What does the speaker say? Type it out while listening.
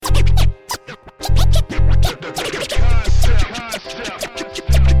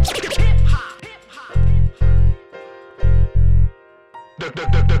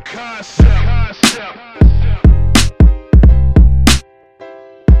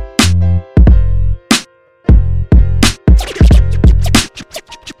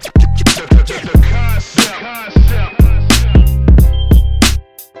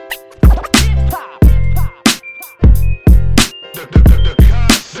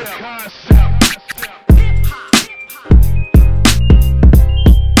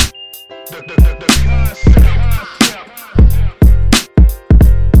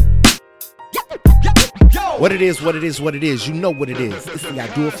it is, what it is, what it is. You know what it is. It's the I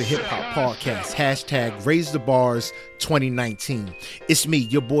Do It For Hip Hop podcast. Hashtag Raise the Bars 2019. It's me,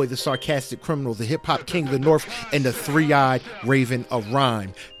 your boy, the sarcastic criminal, the hip hop king of the north, and the three-eyed raven of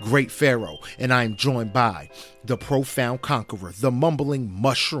rhyme, Great Pharaoh. And I am joined by the profound conqueror, the mumbling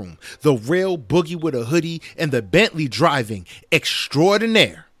mushroom, the real boogie with a hoodie, and the Bentley driving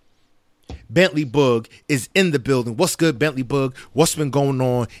extraordinaire. Bentley Boog is in the building. What's good, Bentley Boog? What's been going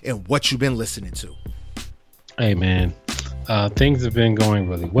on and what you been listening to? Hey man, things have been going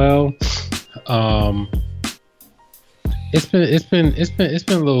really well. It's been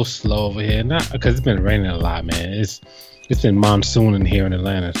a little slow over here, not because it's been raining a lot, man. It's been monsooning here in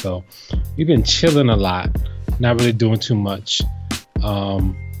Atlanta, so we've been chilling a lot, not really doing too much.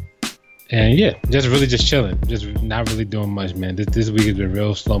 And yeah, just chilling, just not really doing much, man. This week has been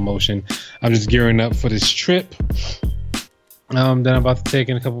real slow motion. I'm just gearing up for this trip that I'm about to take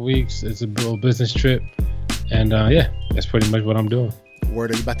in a couple weeks. It's a little business trip, and yeah, that's pretty much what I'm doing.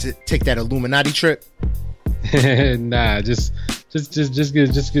 Word, are you about to take that Illuminati trip? Nah, just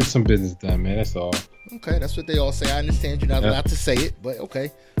get some business done, man. That's all. Okay, that's what they all say. I understand you're not allowed to say it, but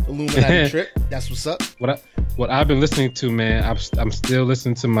okay, Illuminati trip. That's what's up. What I've been listening to, man, I'm still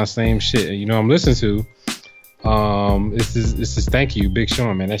listening to my same shit. You know, I'm listening to. This is Thank You, Big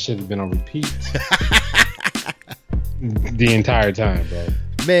Sean, man. That shit has been on repeat the entire time, bro.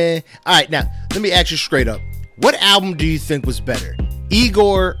 Man, all right, now let me ask you straight up: what album do you think was better,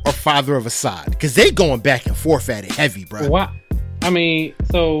 Igor or Father of Asad? Because they going back and forth at it heavy, bro. What? I mean,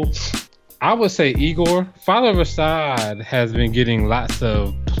 so I would say Igor. Father of Asad has been getting lots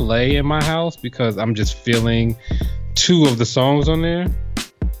of play in my house because I'm just feeling two of the songs on there.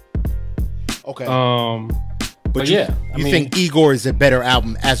 Okay. But yeah, you think Igor is a better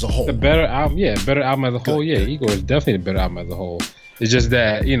album as a whole? The better album, yeah, better album as a whole. Yeah, Igor is definitely a better album as a whole. It's just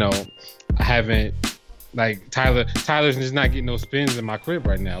that, you know, I haven't, like, Tyler's just not getting no spins in my crib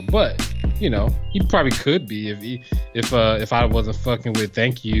right now. But, you know, he probably could be if I wasn't fucking with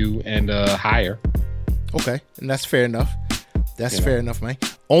Thank You and Higher. Okay, and that's fair enough. That's fair enough, man.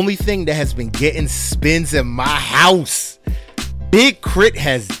 Only thing that has been getting spins in my house, Big Crit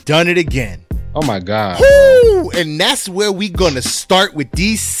has done it again. Oh my God. Woo! And that's where we gonna start with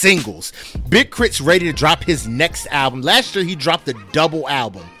these singles. Big Crit's ready to drop his next album. Last year he dropped a double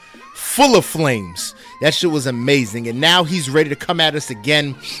album, Full of Flames. That shit was amazing. And now he's ready to come at us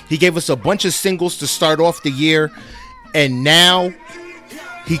again. He gave us a bunch of singles to start off the year. And now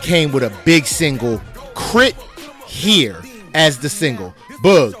he came with a big single, Crit Here, as the single.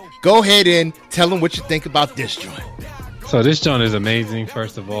 Boog, go ahead and tell him what you think about this joint. So this joint is amazing,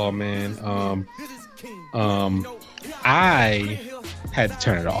 first of all, man. I had to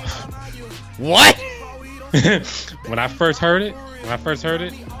turn it off. What? When I first heard it,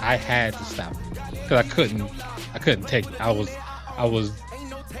 I had to stop it because I couldn't take it. I was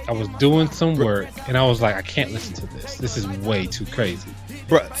doing some work and I was like, I can't listen to this. This is way too crazy.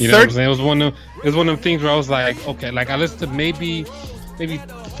 Bro, you know what I'm saying? It was one of them things where I was like, okay, like I listened to maybe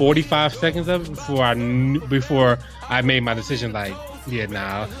 45 seconds of it before I made my decision. Like, yeah,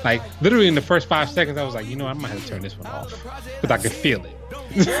 nah. Like literally in the first 5 seconds, I was like, you know, I might have to turn this one off because I could feel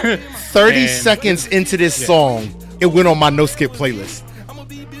it. 30 seconds into this song, it went on my no skip playlist.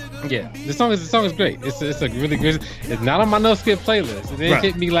 Yeah, the song is great. It's a really good. It's not on my no skip playlist. It didn't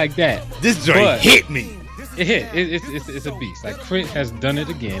hit me like that. This joint hit me. It hit. It's a beast. Like Crit has done it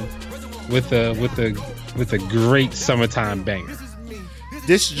again with a great summertime banger.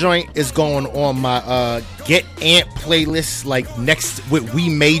 This joint is going on my Get Ant playlist, like next with We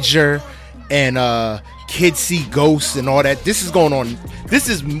Major and Kids See Ghosts and all that. This is going on.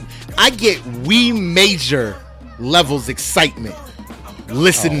 I get We Major levels excitement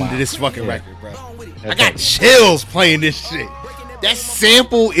listening to this fucking record, bro. I got chills playing this shit. That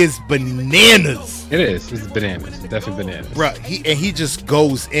sample is bananas. It is. It's bananas. It's definitely bananas. Bro, he just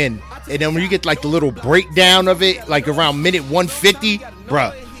goes in. And then when you get like the little breakdown of it, like around minute 150,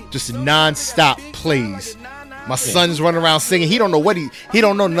 bro, just non-stop plays. My son's running around singing. He don't know what he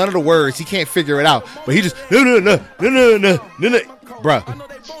don't know none of the words. He can't figure it out. But he just no. Bro,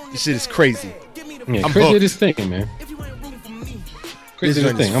 this shit is crazy. Yeah, Chris did his thing, man. Chris did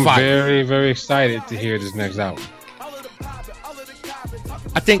his thing. I'm very, very excited to hear this next album.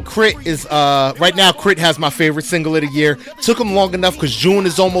 I think Crit is right now. Crit has my favorite single of the year. Took him long enough because June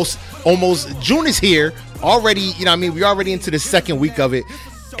is almost June is here already. You know what I mean? We're already into the second week of it,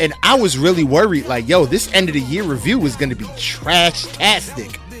 and I was really worried. Like, yo, this end of the year review is going to be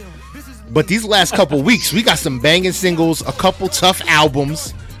trash-tastic. But these last couple weeks, we got some banging singles, a couple tough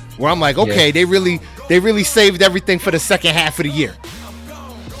albums, where I'm like, okay, they really saved everything for the second half of the year.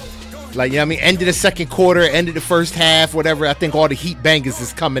 Like, you know what I mean? End of the second quarter, end of the first half, whatever. I think all the heat bangers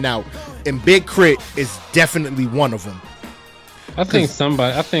is coming out. And Big Crit is definitely one of them. I think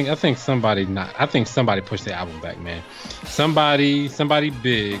somebody pushed the album back, man. Somebody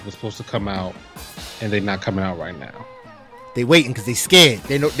big was supposed to come out, and they're not coming out right now. They waiting because they scared.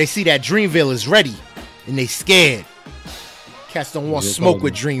 They see that Dreamville is ready, and they scared. Cats don't want smoke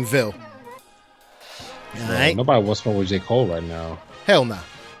with Dreamville. All right. Nobody wants smoke with J. Cole right now. Hell no.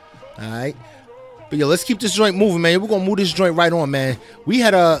 All right. But yo, let's keep this joint moving, man. We're gonna move this joint right on, man. We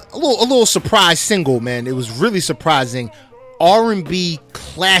had a little surprise single, man. It was really surprising. R&B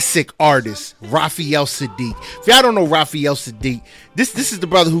classic artist Raphael Saadiq. If y'all don't know Raphael Saadiq, this is the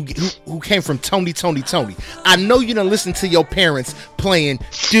brother who came from Tony. I know you done listen to your parents playing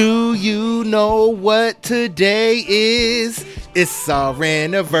Do You Know What Today Is? It's our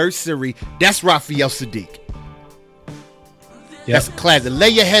anniversary. That's Raphael Saadiq. Yep. That's a classic. Lay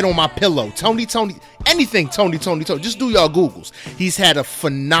your head on my pillow. Tony. Anything Tony. Just do y'all Googles. He's had a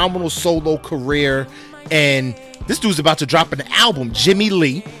phenomenal solo career, and this dude's about to drop an album, Jimmy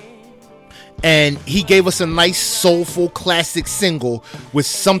Lee, and he gave us a nice soulful classic single with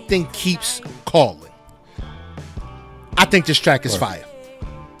Something Keeps Calling. I think this track is fire.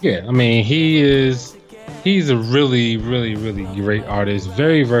 Yeah, I mean, he's a really, really, really great artist,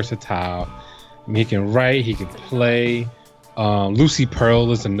 very versatile. I mean, he can write, he can play. Lucy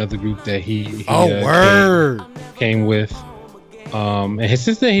Pearl is another group that he came with. And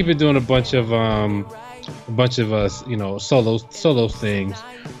since then he's been doing a bunch of us, you know, solo things.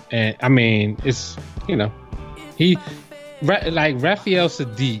 And I mean, it's, you know, like Raphael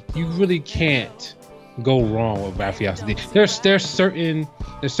Saadiq, you really can't go wrong with Raphael Saadiq. There's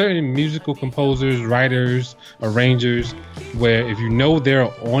certain musical composers, writers, arrangers where if you know they're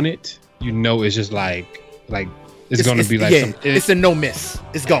on it, you know it's just like it's gonna be like it's a no miss.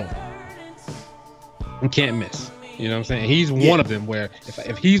 It's going. You can't miss. You know what I'm saying? He's one of them where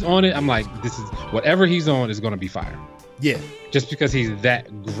if he's on it, I'm like, this is whatever he's on is gonna be fire. Yeah. Just because he's that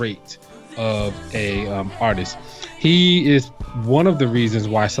great of a artist. He is one of the reasons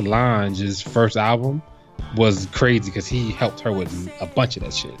why Solange's first album was crazy, because he helped her with a bunch of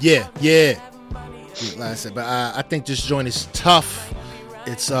that shit. Yeah. Like I said, but I think this joint is tough.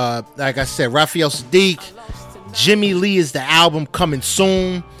 It's like I said, Raphael Saadiq, Jimmy Lee is the album coming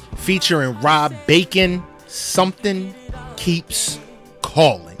soon, featuring Rob Bacon. Something Keeps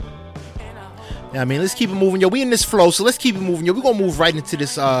Calling. I mean, let's keep it moving, yo. We in this flow, so let's keep it moving, yo. We're gonna move right into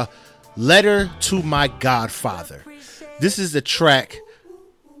this Letter to My Godfather. This is a track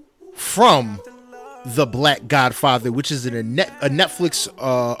from The Black Godfather, which is a Netflix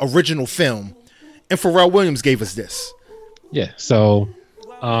original film, and Pharrell Williams gave us this. Yeah, so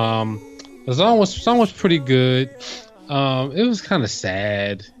the song was pretty good. It was kind of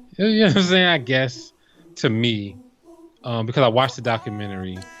sad, you know what I'm saying, I guess, to me, because I watched the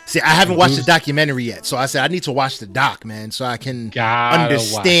documentary. See, I haven't watched the documentary yet, so I said I need to watch the doc, man, so I can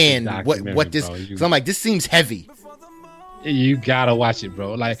understand what this. Because I'm like, this seems heavy. You gotta watch it,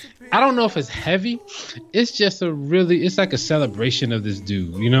 bro. Like, I don't know if it's heavy. It's just it's like a celebration of this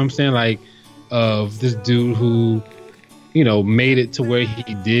dude. You know what I'm saying? Like, of this dude who, you know, made it to where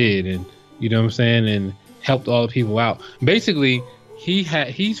he did, and you know what I'm saying, and helped all the people out. Basically,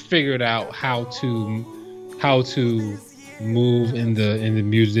 he's figured out how to move in the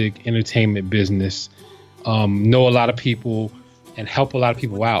music entertainment business, know a lot of people and help a lot of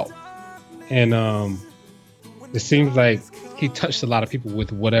people out, and it seems like he touched a lot of people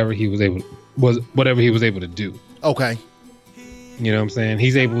with whatever he was able to do. Okay. You know what I'm saying?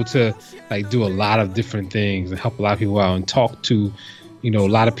 He's able to like do a lot of different things and help a lot of people out and talk to, you know, a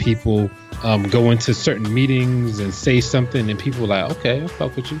lot of people, go into certain meetings and say something, and people are like, okay, I'll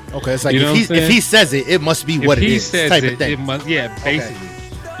fuck with you. Okay, it's like, you know, if he says it, it must be what it is. Type of thing. It must, yeah, basically.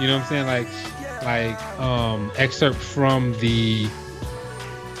 Okay. You know what I'm saying? Like excerpt from the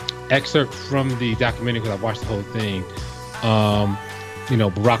documentary, because I watched the whole thing. You know,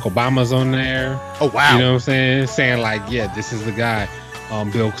 Barack Obama's on there. Oh wow! You know what I'm saying? Saying like, yeah, this is the guy.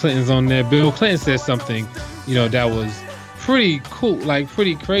 Bill Clinton's on there. Bill Clinton said something, you know, that was pretty cool, like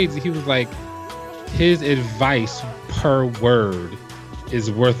pretty crazy. He was like, his advice per word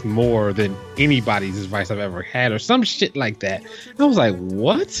is worth more than anybody's advice I've ever had, or some shit like that. And I was like,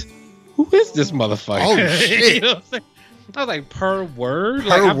 what? Who is this motherfucker? Oh shit! You know what I'm saying? I was like, per word?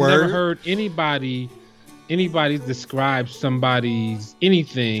 Like, I've never heard anybody describe somebody's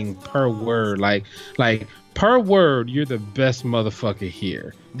anything per word. Like per word, you're the best motherfucker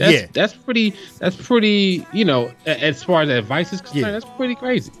here. That's pretty. You know, as far as advice is concerned, that's pretty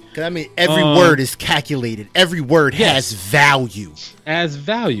crazy. I mean, every word is calculated. Every word has value. As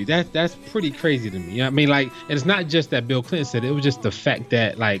value. That's pretty crazy to me. You know what I mean, like, and it's not just that Bill Clinton said it. It was just the fact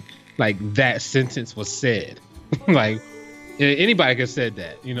that like that sentence was said. Like anybody could have said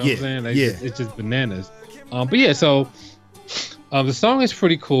that. You know what I'm saying? Like, it's just bananas. But yeah, so the song is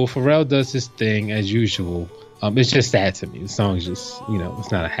pretty cool. Pharrell does his thing as usual. It's just sad to me. The song is just, you know,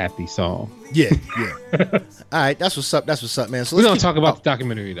 it's not a happy song. Yeah. All right, that's what's up, man. So we're gonna talk about the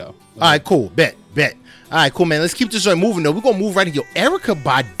documentary though. All right, cool. Bet. All right, cool, man. Let's keep this joint moving though. We're gonna move right into Erykah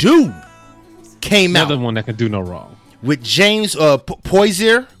Badu came out. Another one that can do no wrong. With James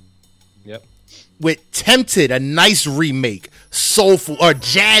Poyser. Yep. With Tempted, a nice remake, soulful or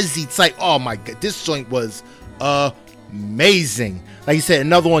jazzy type. Oh my god, this joint was amazing. Like you said,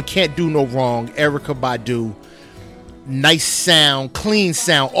 another one, can't do no wrong. Erykah Badu. Nice sound, clean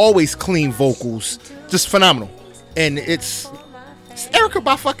sound, always clean vocals, just phenomenal. And it's Erykah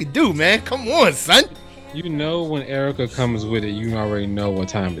Badu, man. Come on, son. You know when Erykah comes with it, you already know what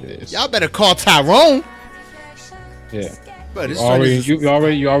time it is. Y'all better call Tyrone. Yeah, but you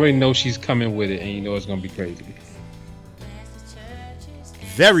already know she's coming with it, and you know it's gonna be crazy.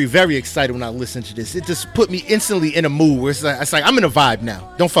 Very, very excited when I listen to this. It just put me instantly in a mood where it's like I'm in a vibe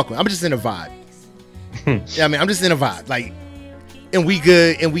now. Don't fuck with me. I'm just in a vibe. Yeah, I mean, I'm just in a vibe. Like, and we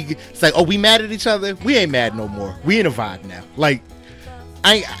good. It's like, oh, we mad at each other? We ain't mad no more. We in a vibe now. Like,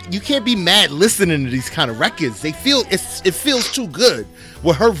 you can't be mad listening to these kind of records. It feels too good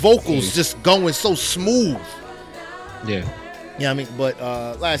with her vocals just going so smooth. Yeah. Yeah, I mean, but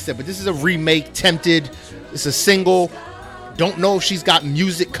like I said, but this is a remake. Tempted. It's a single. Don't know if she's got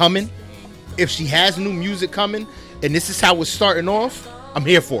music coming. If she has new music coming, and this is how it's starting off, I'm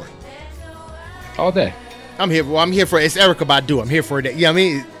here for it. All day. I'm here for it. It's Erykah Badu. I'm here for it. Yeah, I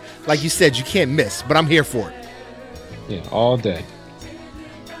mean, like you said, you can't miss, but I'm here for it. Yeah, all day.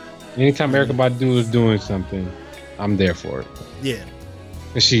 Anytime Erykah Badu is doing something, I'm there for it. Yeah.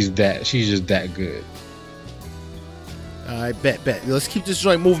 She's just that good. All right, bet. Let's keep this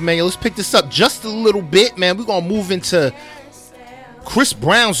joint moving, man. Let's pick this up just a little bit, man. We're going to move into Chris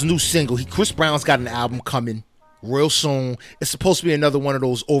Brown's new single. Chris Brown's got an album coming real soon. It's supposed to be another one of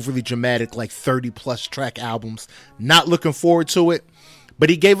those overly dramatic, like 30-plus track albums. Not looking forward to it. But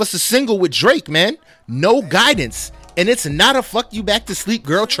he gave us a single with Drake, man. No Guidance. And it's not a fuck you back to sleep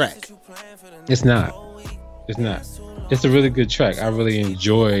girl track. It's not. It's a really good track. I really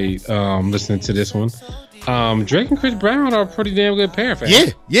enjoy listening to this one. Drake and Chris Brown are a pretty damn good pair,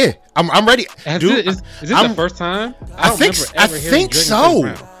 fam. Yeah. I'm ready. Dude, is this the first time? I think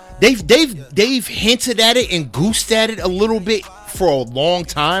so. They've hinted at it and goosed at it a little bit for a long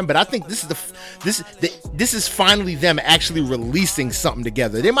time, but I think this is finally them actually releasing something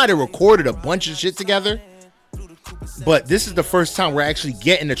together. They might have recorded a bunch of shit together, but this is the first time we're actually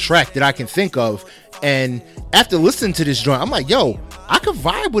getting a track that I can think of. And after listening to this joint, I'm like, yo, I could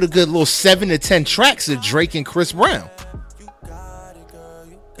vibe with a good little 7 to 10 tracks of Drake and Chris Brown.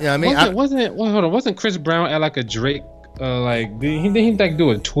 You know what I mean? Wasn't Chris Brown at like a Drake? Did he like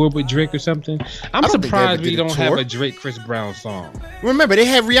do a tour with Drake or something? I'm surprised we don't have a Drake Chris Brown song. Remember, they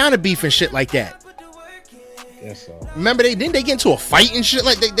had Rihanna beef and shit like that. Yes, so. Remember, didn't they get into a fight and shit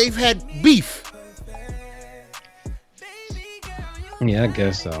like they've had beef? Yeah, I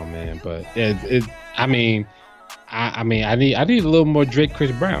guess so, man. But I need a little more Drake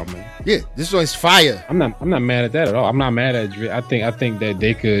Chris Brown, man. Yeah, this one's fire. I'm not mad at that at all. I'm not mad at Drake. I think that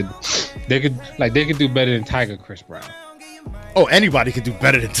they could do better than Tyga Chris Brown. Oh, anybody could do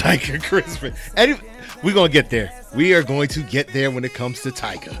better than Tyga Chris Brown. We're gonna get there. We are going to get there when it comes to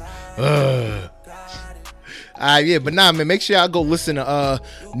Tyga. Yeah, but nah, man. Make sure y'all go listen to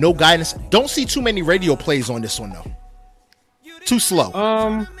No Guidance. Don't see too many radio plays on this one though. Too slow.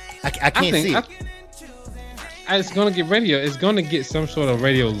 I can't see it. It's gonna get radio. It's gonna get some sort of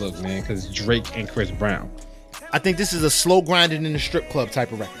radio look, man. Because Drake and Chris Brown. I think this is a slow grinding in the strip club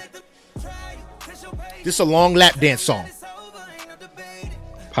type of record. This is a long lap dance song.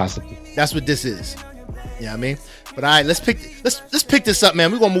 Possibly. That's what this is. You know what I mean? But all right, let's pick this up,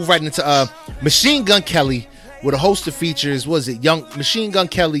 man. We're gonna move right into Machine Gun Kelly with a host of features. Was it Machine Gun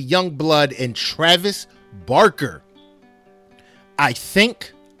Kelly, Young Blood, and Travis Barker? I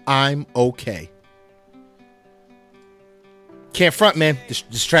think I'm okay. Can't front, man.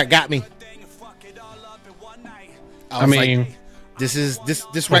 This track got me. I mean, like,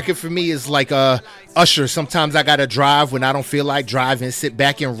 this record for me is like Usher. Sometimes I gotta drive when I don't feel like driving. Sit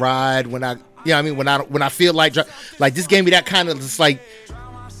back and ride when I, you know what I mean, when I feel like like this gave me that kind of just like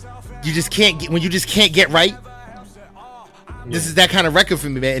you just can't get right. This is that kind of record for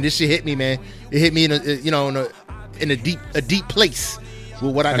me, man. And this shit hit me, man. It hit me in a deep place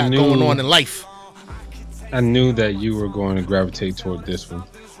with what I got going on in life. I knew that you were going to gravitate toward this one.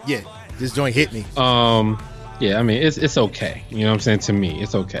 Yeah, this joint hit me. Yeah, I mean it's okay. You know what I'm saying? To me,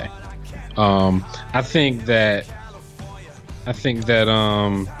 it's okay. I think that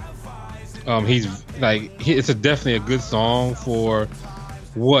he's like it's definitely a good song for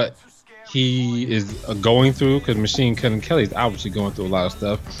what he is going through, because Machine Gun Kelly is obviously going through a lot of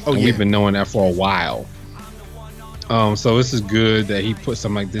stuff. And we've been knowing that for a while. So this is good that he put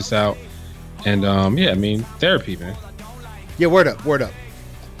something like this out. And yeah, I mean, therapy, man. Yeah, word up.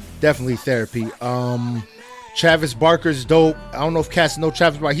 Definitely therapy. Travis Barker's dope. I don't know if cats know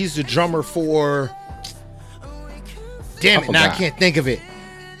Travis Barker. He's the drummer for... Damn it, now I can't think of it.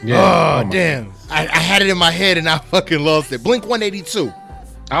 Yeah. Oh, damn. I had it in my head and I fucking lost it. Blink 182.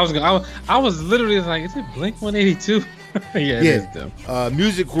 I was literally like, is it Blink 182? Yeah, it is them.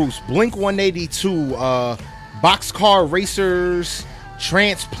 Music groups: Blink 182, Boxcar Racers,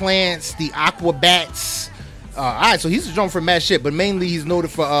 Transplants, the Aquabats. All right, so he's a drummer for mad shit, but mainly he's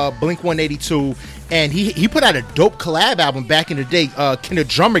noted for Blink 182, and he put out a dope collab album back in the day. Can a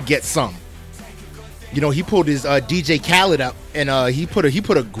Drummer Get Some? You know, he pulled his DJ Khaled up, and he put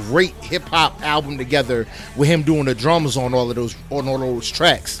a great hip hop album together with him doing the drums on all those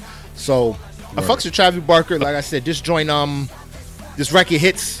tracks. So I fucks with Travis Barker. Like I said, this joint, this record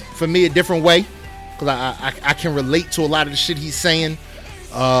hits for me a different way, because I can relate to a lot of the shit he's saying,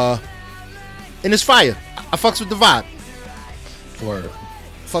 and it's fire. I fucks with the vibe. Word.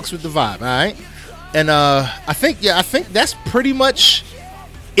 Fucks with the vibe. All right, and I think that's pretty much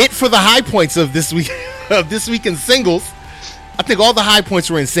it for the high points of this week in singles. I think all the high points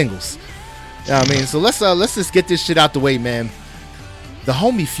were in singles. You know what I mean? So let's just get this shit out the way, man. The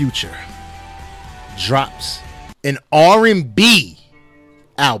homie Future drops an R&B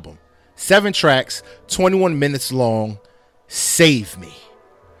album, 7 tracks, 21 minutes long. Save Me.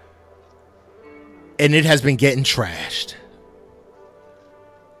 And it has been getting trashed.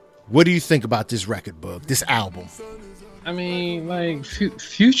 What do you think about this record, Bug? This album? I mean, like,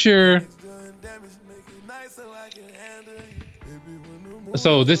 Future.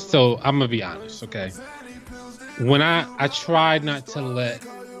 So I'm gonna be honest, okay? When I tried not to let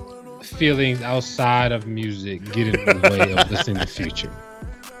feelings outside of music get in the way of listening to Future.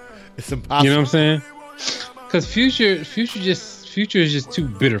 It's impossible. You know what I'm saying? Because Future is just too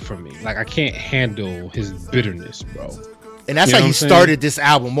bitter for me. Like, I can't handle his bitterness, bro. And that's how he started this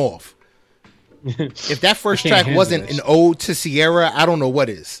album off. If that first track wasn't an ode to Sierra, I don't know what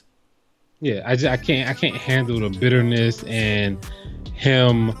is. Yeah, I can't handle the bitterness and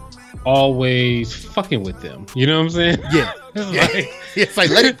him always fucking with them. You know what I'm saying? Yeah. It's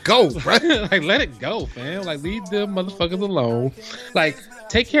like, let it go, bro. Like, let it go, fam. Like, leave them motherfuckers alone. Like,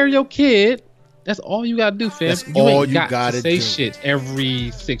 take care of your kid. That's all you gotta do, fam. That's all you gotta say do. Shit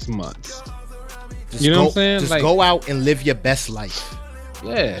every 6 months. You know what I'm saying? Just go out and live your best life.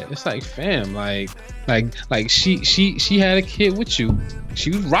 Yeah, it's like, fam, like she had a kid with you.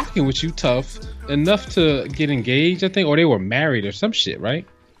 She was rocking with you tough enough to get engaged, I think, or they were married or some shit, right?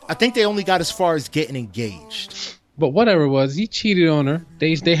 I think they only got as far as getting engaged. But whatever it was, he cheated on her.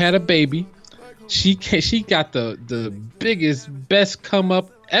 They had a baby. She got the biggest, best come up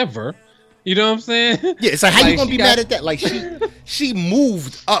ever. You know what I'm saying? Yeah, it's like, how you gonna be mad at that? Like, she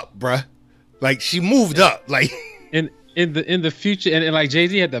moved up, bruh. Like, she moved up. Like, in the future, and like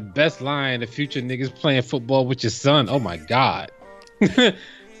Jay-Z had the best line: "The future niggas playing football with your son." Oh my god,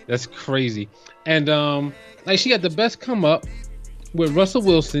 that's crazy. And like, she got the best come up with Russell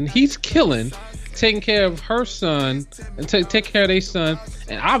Wilson. He's killing, taking care of her son and take care of their son.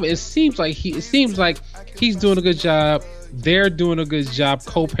 And it seems like he's doing a good job. They're doing a good job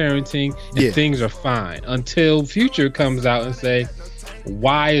co-parenting, and things are fine until Future comes out and say,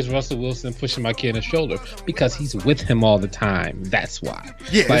 why is Russell Wilson pushing my kid in the shoulder? Because he's with him all the time. That's why.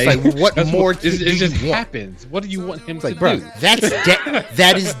 Yeah, it's like, what more? It just happens. What do you want him to bro, do?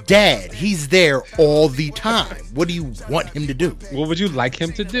 That is dad. He's there all the time. What do you want him to do? What would you like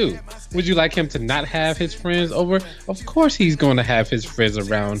him to do? Would you like him to not have his friends over? Of course he's going to have his friends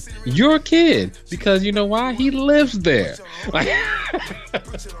around your kid, because you know why? He lives there.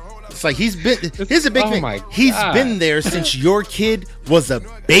 It's like, he's been. Here's a big thing. He's been there since your kid was a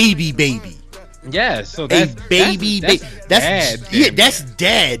baby. Yes, so that's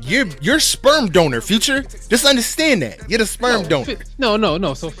dad. You're sperm donor, Future. Just understand that. You're the sperm donor.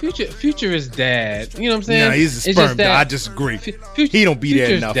 No. So Future is dad. You know what I'm saying? No, he's a sperm donor. I disagree. He don't be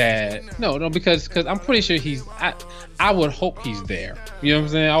there enough. Dad. No, because I'm pretty sure he's. I would hope he's there. You know what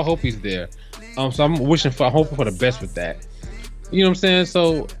I'm saying? I hope he's there. So I'm hoping for the best with that. You know what I'm saying?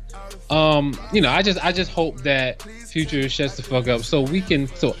 So, I just hope that Future shuts the fuck up so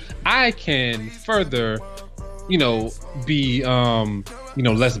I can further, be,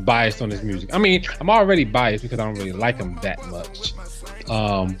 less biased on his music. I mean, I'm already biased because I don't really like him that much.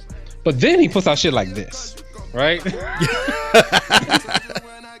 But then he puts out shit like this, right?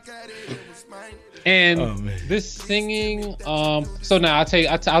 And this singing, so now I'll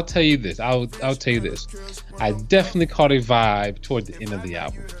tell you this. I'll tell you this. I definitely caught a vibe toward the end of the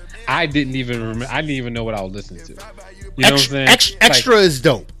album. I didn't even know what I was listening to. You know what I'm saying? Extra is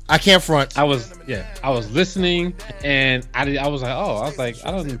dope. I can't front. I was listening and I was like,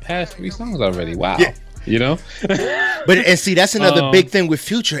 I done passed 3 songs already. Wow. Yeah. You know? But see, that's another big thing with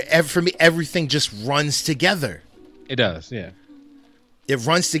Future. For me, everything just runs together. It does, yeah. It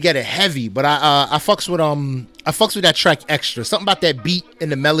runs together heavy, but I fucks with that track Extra. Something about that beat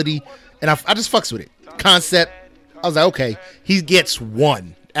and the melody, and I just fucks with it. Concept, I was like, okay, he gets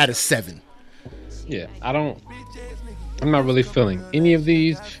 1 out of 7. Yeah, I'm not really feeling any of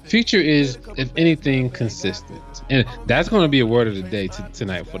these. Future is, if anything, consistent, and that's going to be a word of the day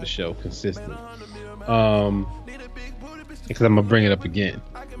tonight for the show. Consistent, because I'm gonna bring it up again.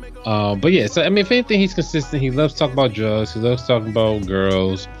 But yeah, so I mean, if anything, he's consistent. He loves talking about drugs. He loves talking about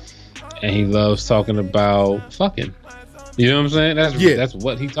girls, and he loves talking about fucking. You know what I'm saying? That's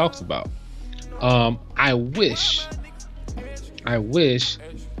what he talks about. I wish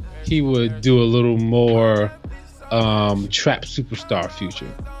he would do a little more trap superstar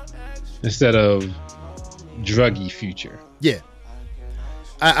Future instead of druggy Future. Yeah,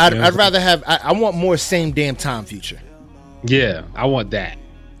 I'd rather have. I want more same damn time Future. Yeah, I want that.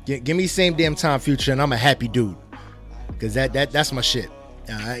 Give me same damn time Future, and I'm a happy dude, because that's my shit.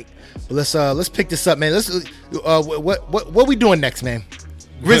 All right, but let's pick this up, man. Let's what we doing next, man?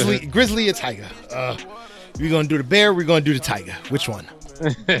 Grizzly or Tiger? We gonna do the bear? We gonna do the tiger? Which one?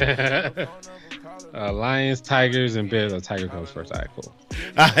 Lions, tigers, and bears. Tiger comes first. All right, cool.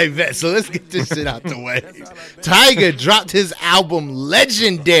 I bet. So let's get this shit out the way. Tiger dropped his album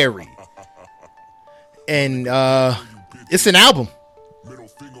Legendary, and it's an album.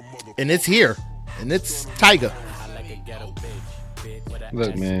 And it's here, and it's Tiger.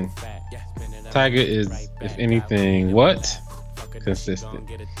 Look, man, Tiger is, if anything, what? Consistent.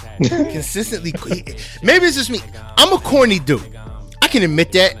 Consistently. Maybe it's just me. I'm a corny dude. I can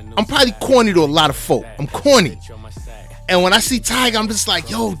admit that. I'm probably corny to a lot of folk. I'm corny. And when I see Tiger, I'm just like,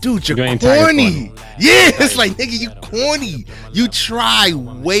 yo, dude, you're corny. Yeah, it's like, nigga, you corny. You try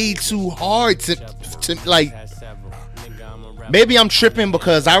way too hard to like. Maybe I'm tripping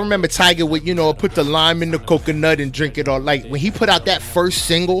because I remember Tiger would, put the lime in the coconut and drink it all. Like when he put out that first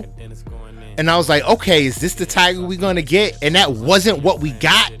single, and I was like, okay, is this the Tiger we gonna get? And that wasn't what we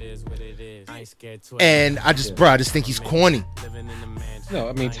got. And I just think he's corny. No,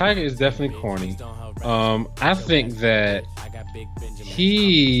 I mean, Tiger is definitely corny. I think that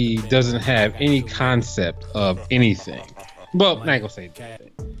he doesn't have any concept of anything. Well, I ain't gonna say that.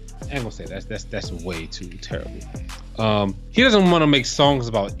 I ain't gonna say that's way too terrible. He doesn't want to make songs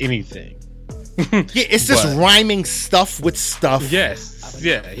about anything. Yeah, it's just rhyming stuff with stuff. Yes,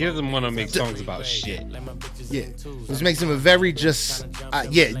 yeah. He doesn't want to make songs about shit. Yeah, which makes him a very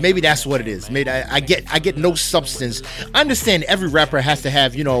maybe that's what it is. Maybe I get no substance. I understand every rapper has to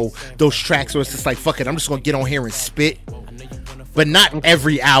have those tracks where it's just like, fuck it, I'm just gonna get on here and spit. But not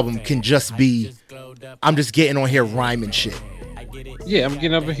every album can just be, I'm just getting on here rhyming shit. Yeah, I'm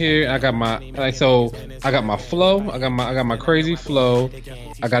getting up in here. I got my flow. I got my crazy flow.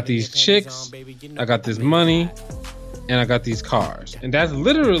 I got these chicks. I got this money, and I got these cars. And that's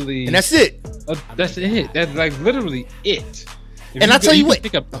literally. And that's it. That's it. That's like literally it. And I tell you what,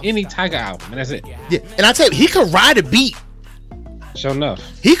 pick up any Tiger album, and that's it. Yeah, and I tell you, he could ride a beat. Sure enough,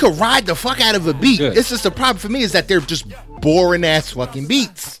 he could ride the fuck out of a beat. It's just the problem for me is that they're just boring ass fucking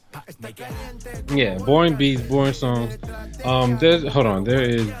beats. Yeah, boring beats, boring songs. There's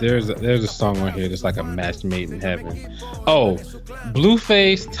a song on here that's like a match made in heaven. Oh,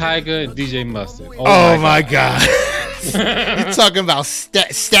 Blueface, Tiger, and DJ Mustard. Oh my god. You're talking about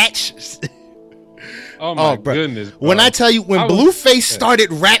stats. Oh my goodness, bro. When I tell you, when Blueface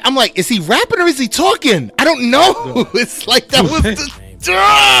started rap, I'm like, is he rapping or is he talking? I don't know. It's like that was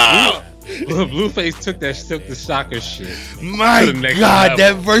the Blueface took that Silk the Shocker shit. My God,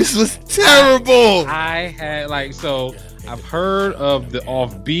 that verse was terrible. I had like, so I've heard of the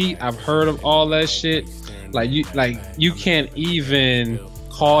offbeat. I've heard of all that shit. Like you can't even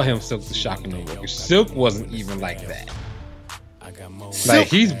call him Silk the Shocker no more. Silk wasn't even like that. Silk, like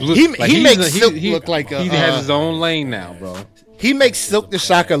he's blue. He like makes Silk look like he has his own lane now, bro. He makes Silk the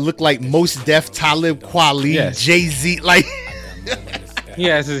Shocker look like Mos Def, Talib Kweli, Yes. Jay-Z. Like he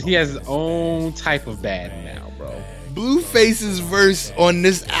has his own type of bad now, bro. Blueface's verse on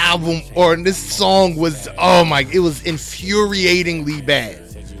this album or on this song was it was infuriatingly bad.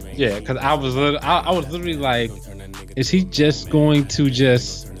 Yeah, because I was literally like, is he just going to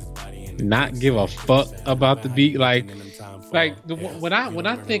just not give a fuck about the beat? When I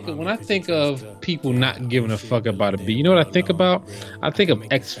think of people not giving a fuck about a beat, you know what I think about? I think of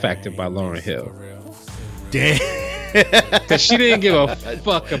X Factor by Lauryn Hill. Damn. Because she didn't give a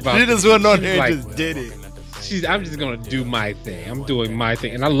fuck about She just went on there like, and just did it. I'm just gonna do my thing. I'm doing my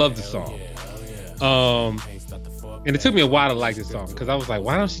thing, and I love the song. And it took me a while to like this song because I was like,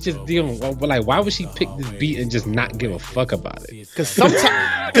 why don't she just deal? Like, why would she pick this beat and just not give a fuck about it? Because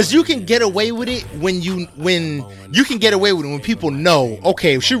sometimes, because you can get away with it when you can get away with it when people know,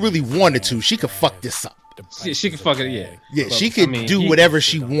 okay, if she really wanted to, she could fuck this up. She could fuck it, yeah. Yeah, but, she could do whatever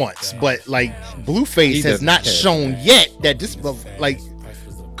she wants, but like Blueface has not shown yet that this, like,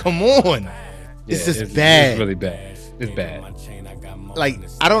 come on, it's just bad. It's really bad. It's bad. Like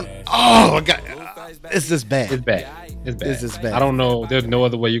I don't. Oh my God. It's just bad. It's bad. It's just bad. I don't know. There's no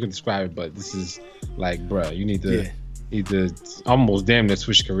other way you can describe it, but this is like, bruh, you need to almost damn near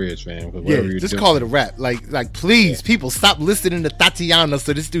switch careers, man. Yeah, just call it a rap. Like, please, people, stop listening to Tatiana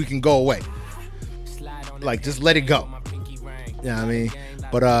so this dude can go away. Like, just let it go. You know what I mean?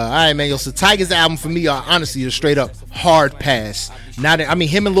 But all right, man. So Tyga's album for me, honestly, is straight up hard pass. Now that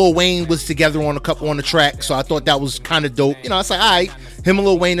him and Lil Wayne was together on the track, so I thought that was kind of dope. You know, it's like, all right, him and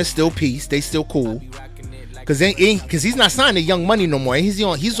Lil Wayne are still peace. They still cool. Cause he's not signed to Young Money no more. He's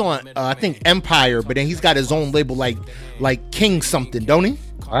on I think Empire, but then he's got his own label like King something, don't he?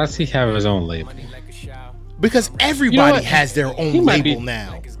 Why does he have his own label? Because everybody has their own label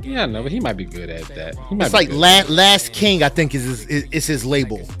now. Yeah, no, but he might be good at that. It's like Last King, I think is his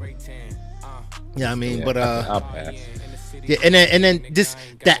label. Yeah, I mean, but I'll pass. Yeah, and then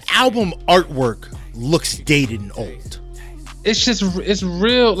that album artwork looks dated and old. It's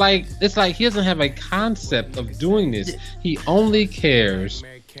real, like it's like he doesn't have a concept of doing this. He only cares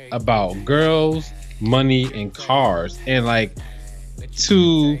about girls, money, and cars, and like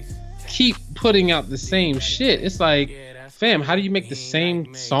to keep putting out the same shit. It's like, fam, how do you make the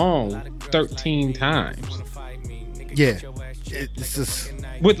same song 13 times? Yeah, it's just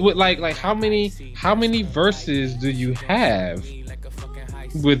with like how many verses do you have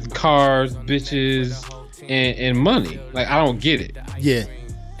with cars, bitches, and money? Like, I don't get it. Yeah.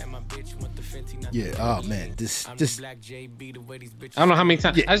 Oh man, this. I don't know how many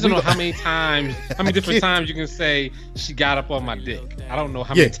times. I just don't know how many times, how many different times you can say she got up on my dick. I don't know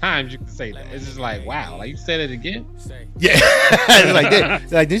how many times you can say that. It's just like, wow, like you said it again. Yeah, like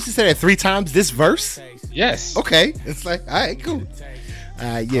didn't you say that 3 times this verse? Yes. Okay, it's like, all right, cool.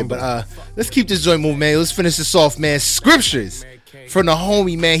 But let's keep this joint moving, man. Let's finish this off, man. Scriptures from the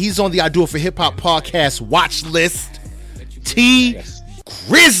homie, man. He's on the I Do It for Hip Hop podcast watch list. T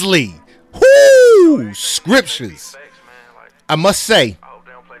Grizzly. Whoo! Scriptures. I must say,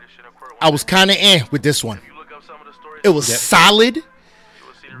 I was kind of with this one. It was solid,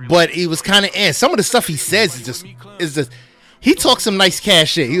 but it was kind of some of the stuff he says is just he talks some nice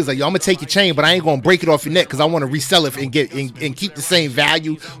cash shit. He was like, yo, I'm gonna take your chain, but I ain't gonna break it off your neck because I want to resell it and get and keep the same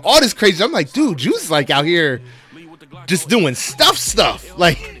value. All this crazy. I'm like, dude, Juice like out here just doing stuff.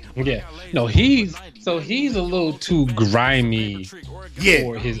 Like, yeah. No, he's a little too grimy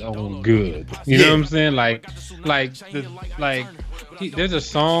for his own good. You know what I'm saying? There's a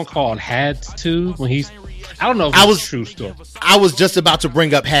song called Had To when he's, I don't know if it's a true story. I was just about to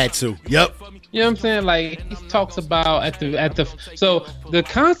bring up Had To. Yep. You know what I'm saying? Like, he talks about so the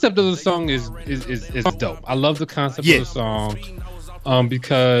concept of the song is dope. I love the concept of the song,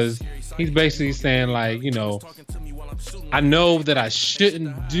 because he's basically saying, like, you know, I know that I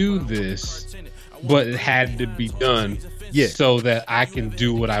shouldn't do this, but it had to be done so that I can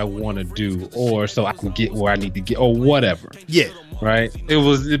do what I want to do, or so I can get where I need to get, or whatever. Yeah. Right? It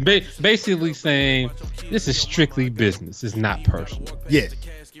was basically saying, this is strictly business. It's not personal. Yeah.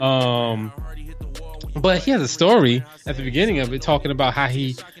 But he has a story at the beginning of it talking about how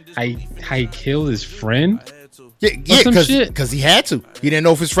he killed his friend. Yeah, because he had to. He didn't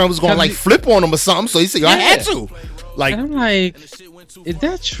know if his friend was going to like flip on him or something, so he said, I had to. Like, and I'm like, Is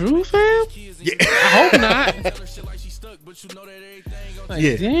that true, fam? Yeah. I hope not. Like,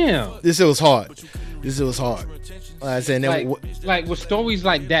 Yeah. damn. This shit was hard. Like I said, Like with stories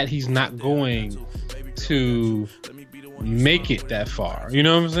like that, he's not going to make it that far. You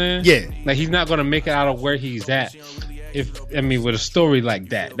know what I'm saying? Yeah. Like he's not gonna make it out of where he's at. With a story like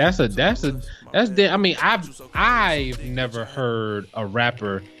that, I mean, I've never heard a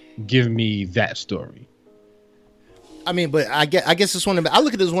rapper give me that story. I mean, but I guess it's one of. I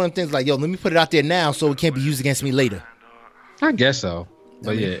look at it as one of the things like, yo, let me put it out there now so it can't be used against me later. I guess so.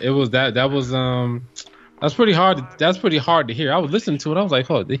 But yeah, it was that was that's pretty hard. That's pretty hard to hear. I was listening to it. I was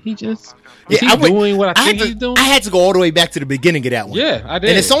like, oh, did he just? Is he doing what I think he's doing? I had to go all the way back to the beginning of that one. Yeah, I did.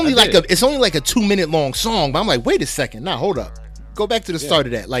 And it's only like a 2-minute long song. But I'm like, wait a second. Nah, hold up. Go back to the start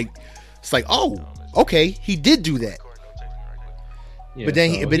of that. Like, it's like, oh, okay, he did do that. Yeah, but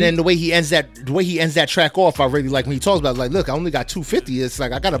then the way he ends that track off, I really like when he talks about it, like, look, I only got $250. It's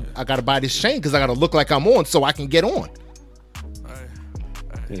like I gotta buy this chain because I gotta look like I'm on so I can get on.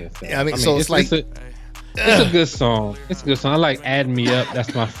 Yeah, I mean so it's like. It's a good song. It's a good song. I like "Add Me Up."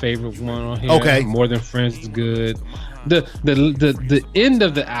 That's my favorite one on here. Okay. "More Than Friends" is good. The end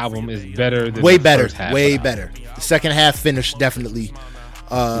of the album is better than way the better. first half Way of the better. The second half finish definitely.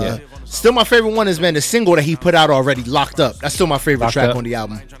 Still my favorite one is the single that he put out already, "Locked Up." That's still my favorite Locked track Up. on the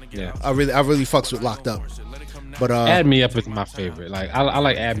album. Yeah. I really fucks with "Locked Up." But "Add Me Up" is my favorite. Like I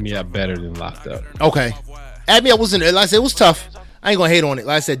like "Add Me Up" better than "Locked Up." Okay. "Add Me Up" wasn't. Like I said, it was tough. I ain't gonna hate on it.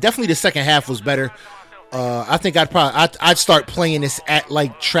 Like I said, definitely the second half was better. I think I'd start playing this at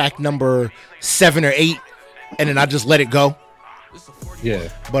like track number 7 or 8, and then I just let it go. Yeah.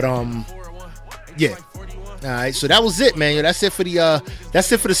 But yeah. All right, so that was it, man. That's it for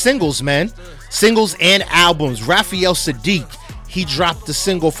the singles, man. Singles and albums. Raphael Saadiq, he dropped the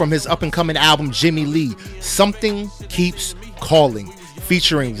single from his up and coming album Jimmy Lee, "Something Keeps Calling,"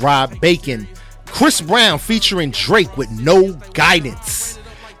 featuring Rob Bacon. Chris Brown featuring Drake with "No Guidance."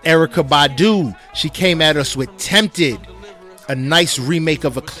 Erykah Badu, she came at us with "Tempted," a nice remake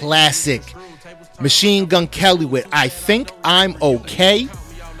of a classic. Machine Gun Kelly with "I Think I'm Okay."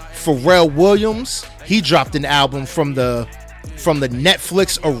 Pharrell Williams, he dropped an album from the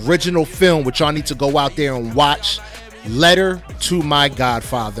Netflix original film, which y'all need to go out there and watch, "Letter to My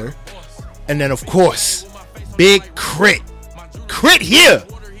Godfather." And then, of course, Big Crit here,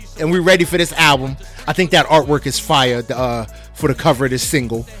 and we ready for this album. I think that artwork is fire for the cover of this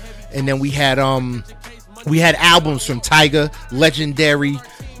single. And then we had albums from Tyga, Legendary,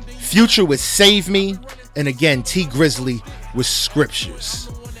 Future with "Save Me," and again T Grizzly with "Scriptures."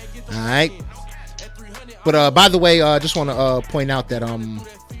 All right. But by the way, I just want to point out that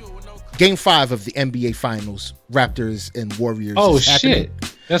Game 5 of the NBA Finals, Raptors and Warriors. Oh is happening. shit,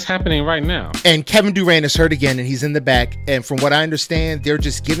 that's happening right now. And Kevin Durant is hurt again, and he's in the back. And from what I understand, they're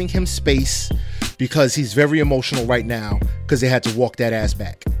just giving him space because he's very emotional right now because they had to walk that ass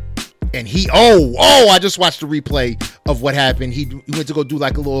back. And I just watched the replay of what happened. He went to go do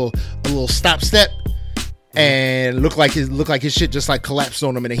like a little stop step, and looked like his shit just like collapsed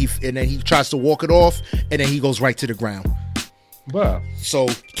on him, and then he tries to walk it off, and then he goes right to the ground. Bruh. So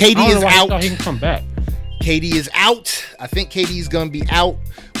KD is out. He can come back. KD is out. I think KD is gonna be out.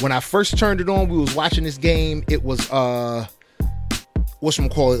 When I first turned it on, we was watching this game. It was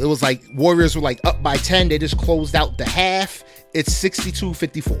whatchamacallit? It was like Warriors were like up by 10. They just closed out the half. It's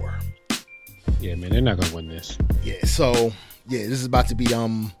 62-54. Yeah, man, they're not gonna win this. Yeah, so yeah, this is about to be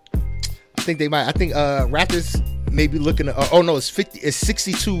I think Raptors may be looking at it's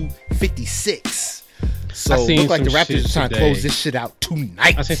 62-56. So it look like the Raptors are trying to close this shit out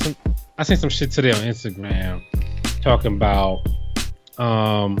tonight. I seen some shit today on Instagram talking about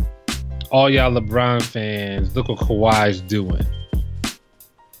all y'all LeBron fans, look what Kawhi's doing.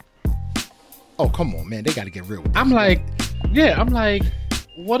 Oh, come on, man. They got to get real with this. I'm like,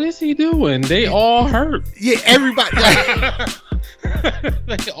 what is he doing? They all hurt. Yeah, everybody.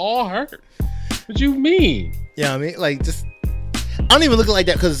 They all hurt. What you mean? Yeah, I mean, like, just, I don't even look at it like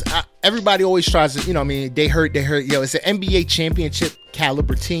that because everybody always tries to, they hurt. Yo, it's an NBA championship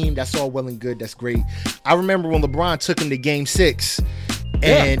caliber team. That's all well and good. That's great. I remember when LeBron took him to Game 6.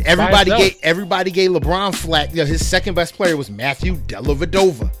 And everybody gave LeBron flack. His second best player was Matthew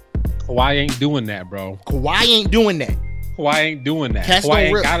Dellavedova. Kawhi ain't doing that, bro. Kawhi ain't doing that. Kawhi ain't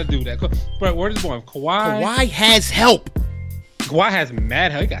got to do that. But where is going? Kawhi has help. Kawhi has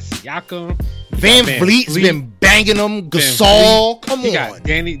mad help. He got Siakam. Van Vliet's been banging him. Gasol. Come on. He got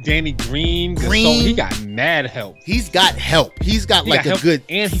Danny Green. Gasol. He got mad help. He's got help. He's got a good.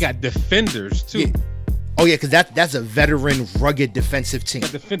 And he got defenders, too. Yeah. Oh yeah, because that's a veteran, rugged defensive team.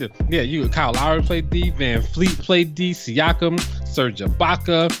 Defender. Yeah, Kyle Lowry played D, Van Fleet played D, Siakam, Serge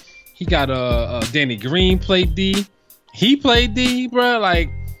Ibaka. He got Danny Green played D. He played D, bro.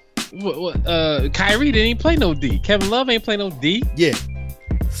 Like, Kyrie didn't even play no D. Kevin Love ain't play no D. Yeah.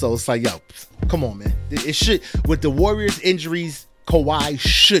 So it's like, yo, come on, man. It should, with the Warriors injuries, Kawhi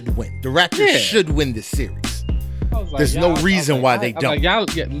should win. The Raptors should win this series. Like, there's no reason why they don't. Like, y'all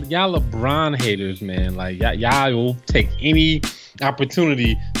LeBron haters, man. Like, y'all will take any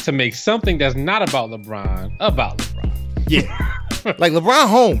opportunity to make something that's not about LeBron about LeBron. Yeah. Like, LeBron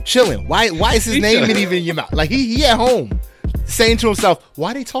home, chilling. Why is his name not even in your mouth? Like, he at home, saying to himself,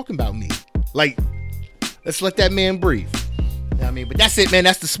 why are they talking about me? Like, let's let that man breathe. You know what I mean? But that's it, man.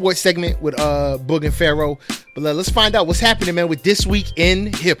 That's the sports segment with Boog and Pharaoh. But let's find out what's happening, man, with This Week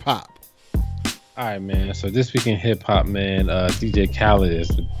in Hip Hop. All right, man. So this week in hip hop, man, DJ Khaled is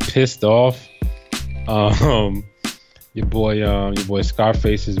pissed off. Your boy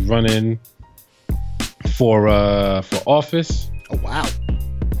Scarface is running for office. Oh wow.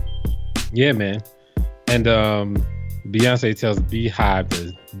 Yeah, man. And Beyonce tells Beehive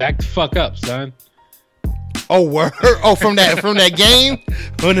to back the fuck up, son. Oh word. Oh, from that game.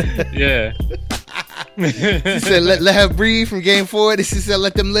 Yeah. She said let her breathe from game 4. She said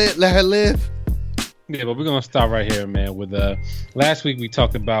let her live. Yeah, but we're gonna start right here, man. With last week we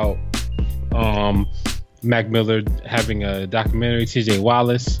talked about Mac Miller having a documentary. TJ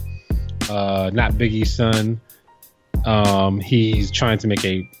Wallace, not Biggie's son. He's trying to make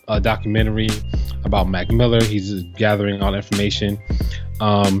a documentary about Mac Miller. He's gathering all information,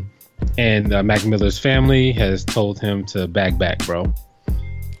 and Mac Miller's family has told him to back, bro.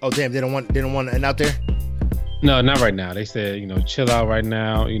 Oh damn! They don't want an out there. No, not right now. They said, chill out right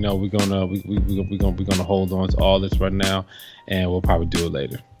now. We're gonna hold on to all this right now, and we'll probably do it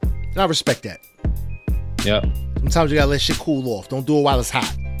later. And I respect that. Yep. Sometimes you gotta let shit cool off. Don't do it while it's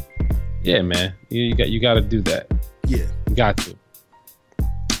hot. Yeah, man. You got to do that. Yeah. Got to.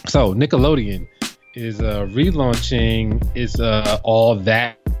 So Nickelodeon is relaunching its All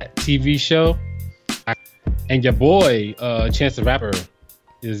That TV show, and your boy Chance the Rapper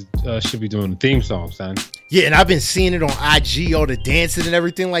should be doing the theme song, son. Yeah, and I've been seeing it on IG, all the dancing and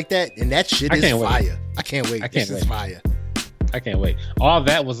everything like that, and that shit is fire. I can't wait. This is fire. I can't wait. All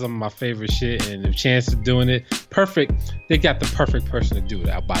That was some of my favorite shit, and if Chance is doing it, perfect. They got the perfect person to do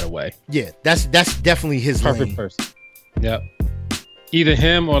it, by the way. Yeah, that's definitely his perfect person. Yep. Either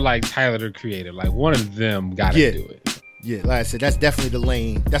him or like Tyler, the Creator. Like one of them got to do it. Yeah, like I said, that's definitely the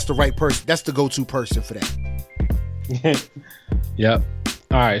lane. That's the right person. That's the go-to person for that. Yep.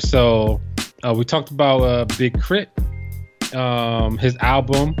 All right, so we talked about Big Crit. His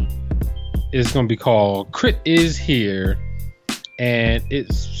album is going to be called Crit Is Here, and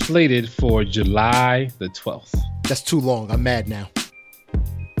it's slated for July the 12th. That's too long. I'm mad now.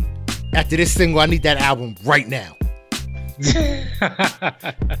 After this single, I need that album right now. This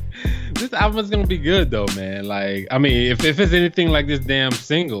album is going to be good, though, man. Like, I mean, if it's anything like this damn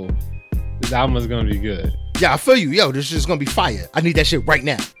single, this album is going to be good. Yeah, I feel you. Yo, this is gonna be fire. I need that shit right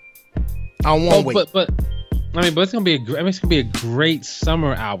now. I don't want to wait. But it's gonna be it's gonna be a great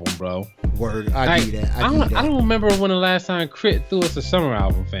summer album, bro. Word, I need that. I don't remember when the last time Crit threw us a summer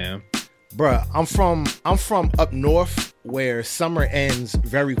album, fam. Bruh, I'm from up north where summer ends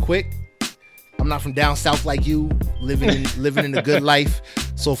very quick. I'm not from down south like you, living in a good life.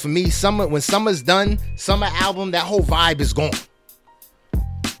 So for me, when summer's done, summer album, that whole vibe is gone.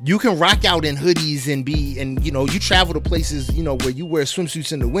 You can rock out in hoodies and you travel to places, where you wear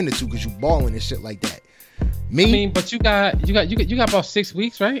swimsuits in the winter too, because you balling and shit like that. But you got about 6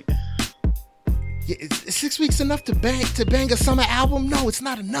 weeks, right? Yeah, is 6 weeks enough to bang a summer album? No, it's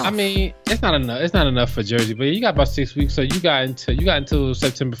not enough. I mean, it's not enough. It's not enough for Jersey, but you got about 6 weeks, so you got until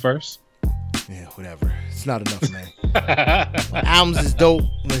September 1st. Yeah, whatever. It's not enough, man. Albums is dope.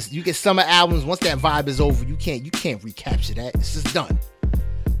 When you get summer albums, once that vibe is over, you can't recapture that. It's just done.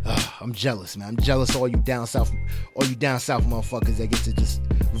 I'm jealous, man. I'm jealous of all you down south motherfuckers that get to just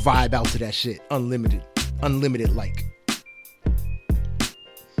vibe out to that shit. Unlimited like.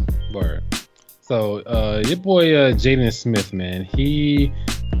 Word. So your boy Jaden Smith, man,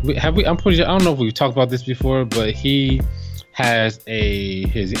 I'm pretty sure, I don't know if we've talked about this before, but he has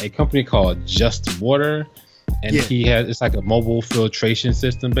a company called Just Water, and it's like a mobile filtration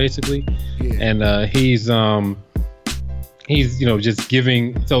system basically. Yeah. And he's just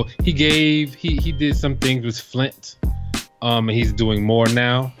giving. So he did some things with Flint, and he's doing more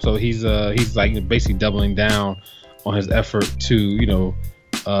now. So he's like basically doubling down on his effort to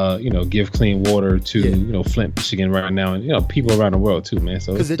give clean water to Flint, Michigan right now, and people around the world too, man.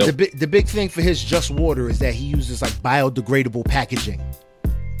 So because the big thing for his Just Water is that he uses like biodegradable packaging.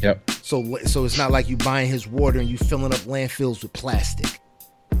 Yep. So it's not like you buying his water and you filling up landfills with plastic.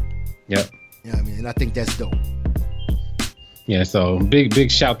 Yep. You know what I mean? And I think that's dope. Yeah. So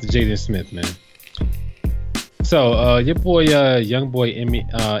big shout to Jaden Smith, man. So your boy, NBA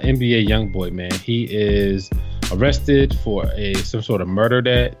YoungBoy, man, he is arrested for some sort of murder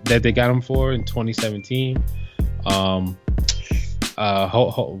that they got him for in 2017.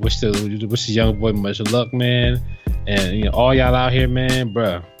 Wish the young boy much luck, man. And all y'all out here, man,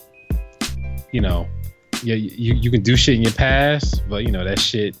 bruh. You can do shit in your past, but that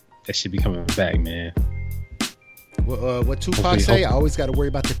shit be coming back, man. What Tupac say? I always got to worry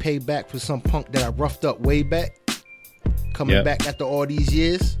about the payback for some punk that I roughed up way back. Coming back after all these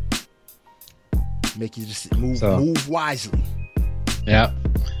years. Make you just move wisely. Yeah.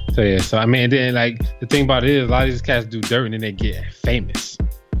 So I mean, then like the thing about it is, a lot of these cats do dirt and then they get famous.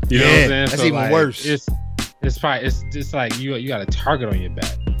 You know what I'm saying? That's even worse. It's just like you got a target on your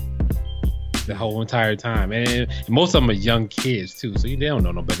back the whole entire time, and most of them are young kids too, so they don't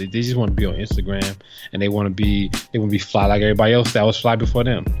know nobody. They just want to be on Instagram and they want to be fly like everybody else that was fly before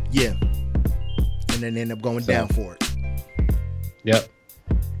them. Yeah. And then they end up going down for it. Yep.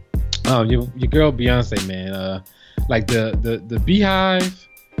 Your girl Beyonce, man. Like the Beehive,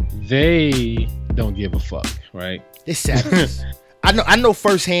 they don't give a fuck, right? It's savages. I know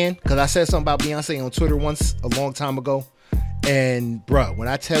firsthand because I said something about Beyonce on Twitter once a long time ago, and bruh, when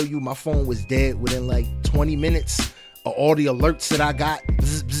I tell you my phone was dead within like 20 minutes of all the alerts that I got,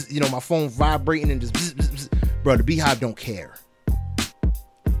 bzz, bzz, my phone vibrating and just bzz, bzz, bzz. Bruh, the Beehive don't care.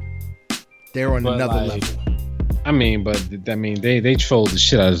 They're on another level. I mean, they trolled the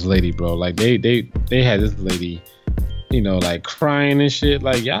shit out of this lady, bro. Like they had this lady, like crying and shit.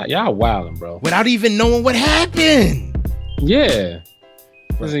 Like y'all wilding, bro. Without even knowing what happened. Yeah.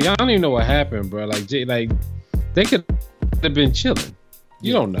 Listen, y'all don't even know what happened, bro. Like they could have been chilling.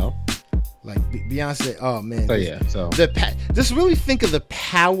 You don't know. Like Beyonce. Oh man. So just really think of the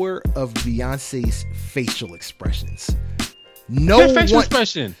power of Beyonce's facial expressions.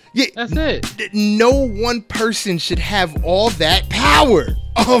 Expression. Yeah, that's it. No one person should have all that power.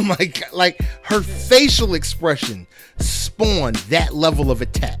 Oh my god! Like her facial expression spawned that level of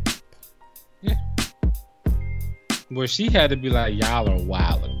attack. Yeah. Well, she had to be like, y'all are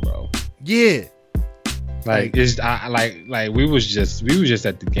wilding, bro. Yeah. Like it's like we was just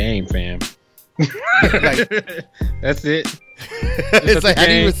at the game, fam. Like that's it. It's like I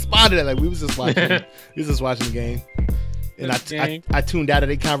didn't even spot it. Like we was just watching. We was just watching the game. And I tuned out of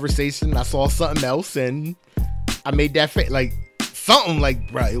the conversation. I saw something else, and I made that like something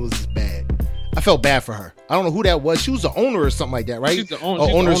like, bro, it was just bad. I felt bad for her. I don't know who that was. She was the owner or something like that, right? She's the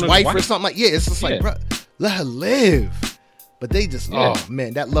owner's wife or something like. Yeah, it's just like, bro, let her live. But they just, oh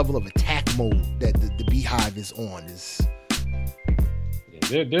man, that level of attack mode that the Beehive is on is.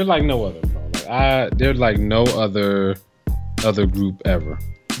 Yeah, they're like no other, bro. Like they're like no other group ever.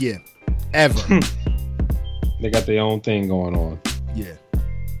 Yeah, ever. They got their own thing going on. Yeah.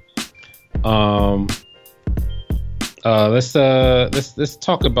 Let's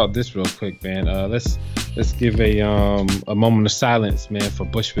talk about this real quick, man. Let's give a moment of silence, man, for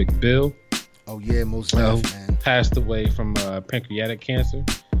Bushwick Bill. Oh yeah, most definitely, man. Passed away from pancreatic cancer.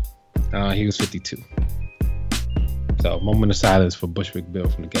 He was 52. So moment of silence for Bushwick Bill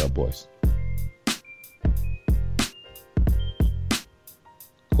from the Ghetto Boys.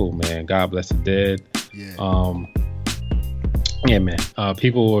 Cool, man. God bless the dead. Yeah. Yeah, man.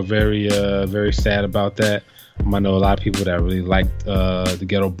 People were very, very sad about that. I know a lot of people that really liked the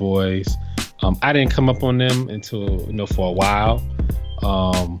Ghetto Boys. I didn't come up on them until for a while.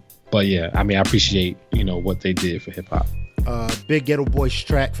 But yeah, I mean, I appreciate what they did for hip hop. Big Ghetto Boys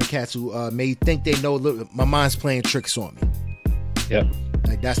track for cats who may think they know. Look, my mind's playing tricks on me. Yep.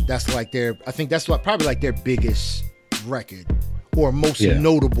 Like that's like I think that's probably like their biggest record. Or most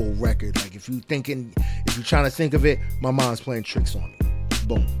notable record. Like if you're trying to think of it, my mind's playing tricks on me.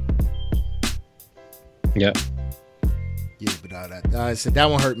 Boom. Yeah. Yeah, but I said that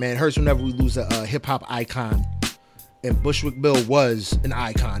one hurt, man. It hurts whenever we lose a hip hop icon, and Bushwick Bill was an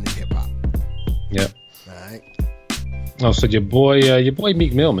icon in hip hop. Yeah. All right. Oh, so your boy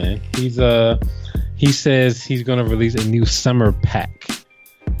Meek Mill, man. He says he's gonna release a new summer pack.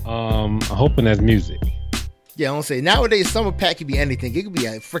 I'm hoping that's music. Yeah, I don't say nowadays summer pack could be anything. It could be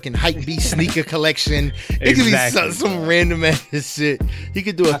a freaking hype beat sneaker collection. It could be some random ass shit. He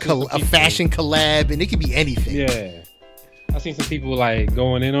could do a fashion collab, and it could be anything. Yeah. some people like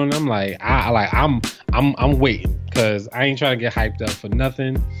going in on them. I'm waiting because I ain't trying to get hyped up for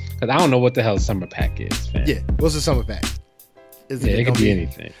nothing because I don't know what the hell Summer Pack is, fam. Yeah, what's the Summer Pack? It could be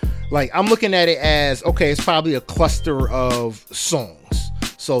anything. Like, I'm looking at it as, okay, it's probably a cluster of songs.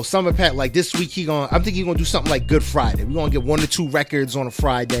 So Summer Pack, like this week, I think he's gonna do something like Good Friday. We're gonna get 1 or 2 records on a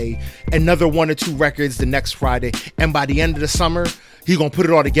Friday, another 1 or 2 records the next Friday, and by the end of the summer, he's gonna put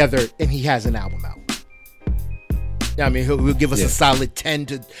it all together and he has an album out. Yeah, I mean, he'll give us a solid 10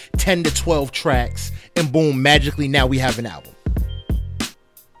 to 12 tracks, and boom, magically now we have an album.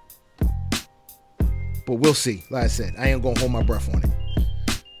 But we'll see. Like I said, I ain't gonna hold my breath on it.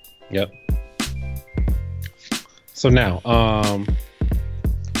 Yep. So now,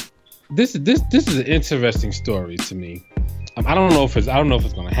 this is an interesting story to me. I don't know if it's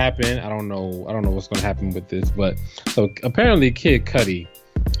going to happen. I don't know what's going to happen with this. But so apparently, Kid Cudi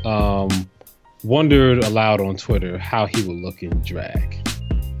wondered aloud on Twitter how he would look in drag.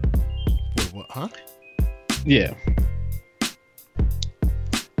 Wait, what? Huh? Yeah.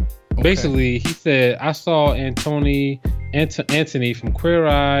 Okay. Basically, he said, "I saw Anthony from Queer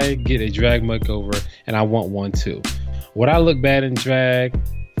Eye get a drag makeover, and I want one too. Would I look bad in drag?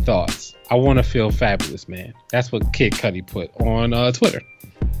 Thoughts? I want to feel fabulous, man." That's what Kid Cudi put on Twitter.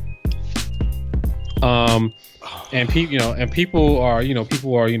 And people are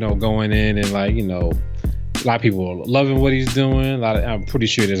going in and like, a lot of people are loving what he's doing. I'm pretty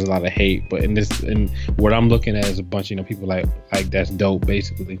sure there's a lot of hate, but in what I'm looking at is a bunch of people like that's dope,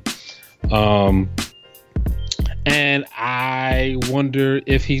 basically. And I wonder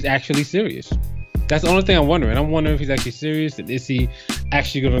if he's actually serious. That's the only thing I'm wondering. I'm wondering if he's actually serious, and is he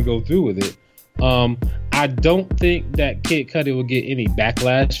actually going to go through with it? I don't think that Kid Cudi will get any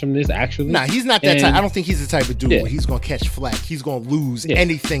backlash from this, actually. Nah, he's not that type. I don't think he's the type of dude where he's going to catch flack. He's going to lose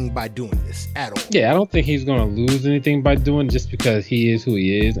anything by doing this at all. Yeah, I don't think he's going to lose anything by doing it just because he is who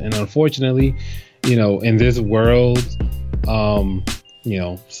he is. And unfortunately, in this world,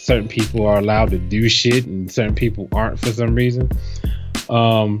 certain people are allowed to do shit and certain people aren't for some reason.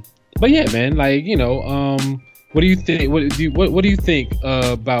 But yeah, man, what do you think? What do you think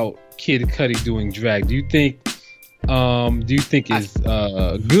about Kid Cudi doing drag? Do you think it's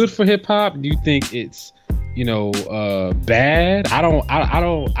good for hip hop? Do you think it's bad? I don't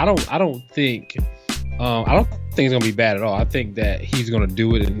think it's gonna be bad at all. I think that he's gonna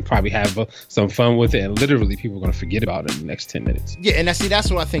do it and probably have some fun with it, and literally people are gonna forget about it in the next 10 minutes. Yeah, and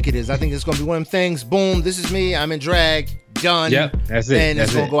that's what I think it is. I think it's gonna be one of them things. Boom, this is me. I'm in drag. Done. Yeah, that's it. And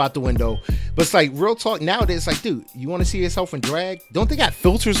it's gonna go out the window. But it's like real talk nowadays. It's like, dude, you want to see yourself in drag? Don't they got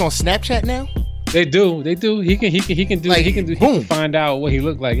filters on Snapchat now? They do. He can find out what he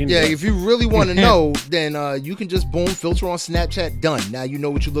looked like. Yeah, if you really want to know, then you can just boom filter on Snapchat. Done. Now you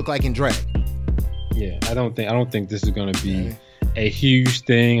know what you look like in drag. Yeah, I don't think this is going to be a huge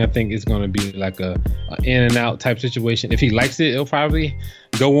thing. I think it's going to be like a in and out type situation. If he likes it, it'll probably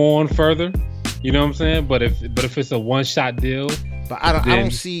go on further. You know what I'm saying? But if it's a one shot deal, but I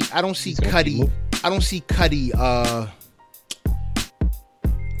don't see Cudi. I don't see Cudi.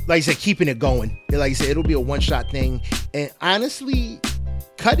 Like you said, keeping it going. Like you said, it'll be a one shot thing. And honestly,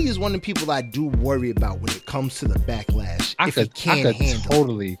 Cudi is one of the people I do worry about when it comes to the backlash. I could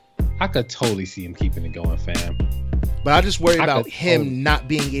totally see him keeping it going, fam. But I just worry about him not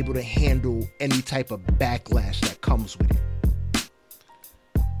being able to handle any type of backlash that comes with it.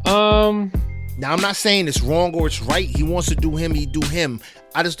 Now, I'm not saying it's wrong or it's right. He wants to do him, he do him.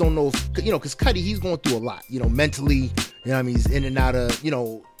 I just don't know if, because Cudi, he's going through a lot, mentally, he's in and out of,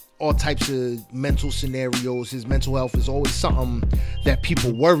 all types of mental scenarios. His mental health is always something that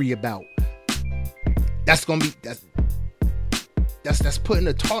people worry about. That's going to be, that's putting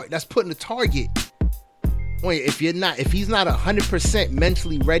a target. If he's not 100%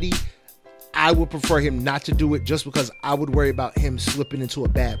 mentally ready, I would prefer him not to do it just because I would worry about him slipping into a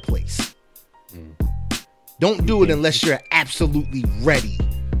bad place. Don't do it unless you're absolutely ready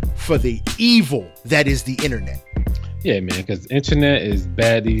for the evil that is the internet. Yeah, man, because internet is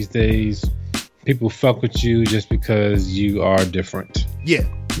bad these days. People fuck with you just because you are different. Yeah.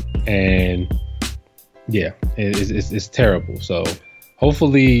 And yeah, it's terrible. So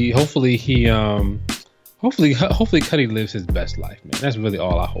hopefully Cudi lives his best life, man. That's really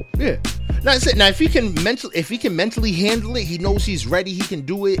all I hope. Yeah. Now, if he can mentally handle it, he knows he's ready. He can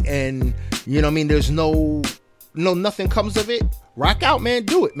do it, and there's nothing comes of it. Rock out, man.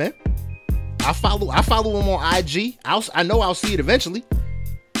 Do it, man. I follow him on IG. I know I'll see it eventually,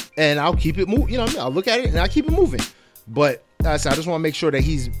 and I'll keep it moving. I'll look at it and I'll keep it moving. But I just want to make sure that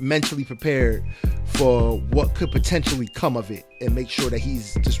he's mentally prepared for what could potentially come of it, and make sure that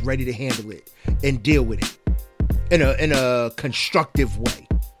he's just ready to handle it and deal with it. in a constructive way.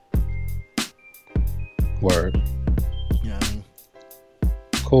 Word. You know what I mean?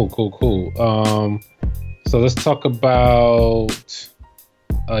 Cool. So let's talk about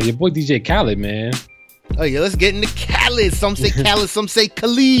your boy DJ Khaled, man. Oh yeah, let's get into Khaled. Some say Khaled, some say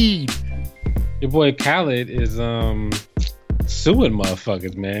Khalid. Your boy Khaled is suing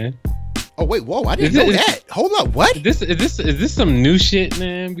motherfuckers, man. Oh wait, whoa! I didn't know that. Hold up, what? Is this some new shit,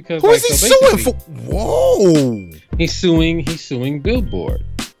 man? Because who is he suing for? Whoa! He's suing Billboard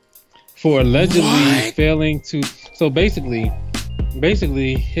for allegedly failing to. So basically,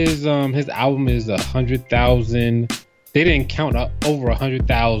 his album is 100,000. They didn't count up over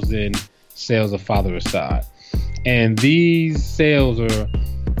 100,000 sales of Father Assad, and these sales are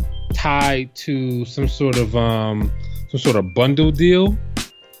tied to some sort of bundle deal.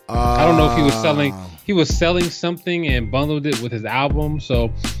 I don't know if he was selling something and bundled it with his album, so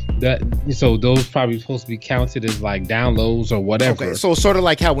those probably supposed to be counted as like downloads or whatever. Okay, so sort of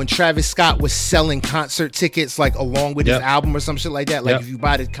like how when Travis Scott was selling concert tickets like along with his album or some shit like that. Like if you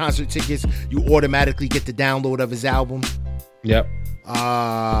buy the concert tickets, you automatically get the download of his album. Yep.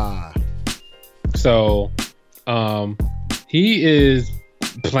 So, he is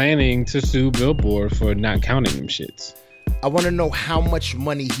planning to sue Billboard for not counting them shits. I want to know how much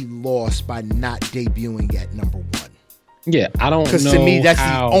money he lost by not debuting at number one. Yeah, I don't know. Because to me, that's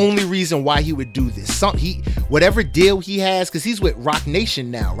the only reason why he would do this. Whatever deal he has, because he's with Roc Nation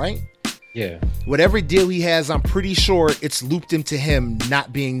now, right? Yeah. Whatever deal he has, I'm pretty sure it's looped into him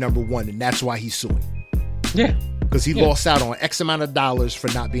not being number one, and that's why he's suing. Yeah. Because he lost out on X amount of dollars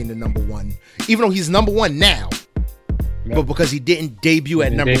for not being the number one, even though he's number one now. Yep. But because he didn't debut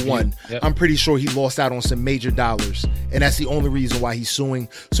at number one, I'm pretty sure he lost out on some major dollars. And that's the only reason why he's suing,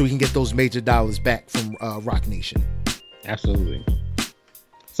 so he can get those major dollars back from Roc Nation. Absolutely.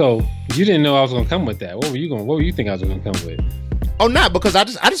 So you didn't know I was going to come with that. What were you think I was going to come with? Oh, not because I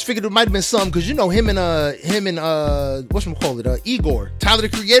just figured it might have been something, because you know him and Igor, Tyler the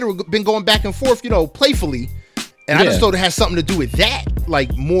Creator, been going back and forth, playfully. And I just thought it had something to do with that,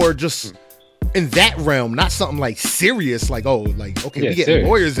 like more just in that realm, not something like serious, like we getting serious.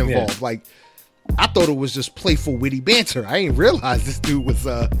 Lawyers involved. Yeah. Like I thought it was just playful, witty banter. I didn't realize this dude was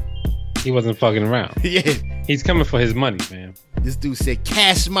he wasn't fucking around. Yeah, he's coming for his money, man. This dude said,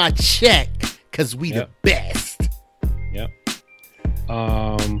 "Cash my check, cause we the best." Yep.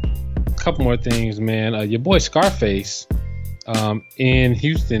 Couple more things, man. Your boy Scarface, in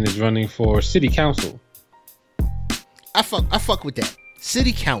Houston is running for city council. I fuck with that.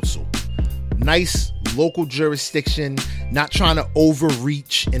 City council. Nice local jurisdiction, not trying to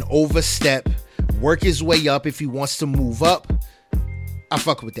overreach and overstep, work his way up if he wants to move up. I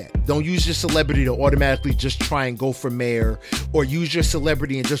fuck with that. Don't use your celebrity to automatically just try and go for mayor, or use your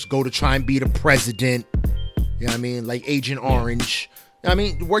celebrity and just go to try and be the president. You know what I mean? Like Agent Orange. You know what I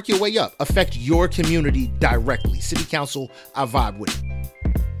mean? Work your way up. Affect your community directly. City council, I vibe with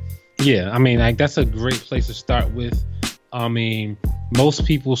it. Yeah, I mean, like that's a great place to start with. I mean, most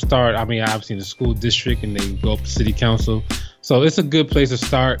people start, obviously in the school district and they go up to city council. So it's a good place to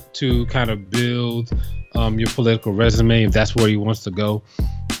start to kind of build your political resume if that's where he wants to go.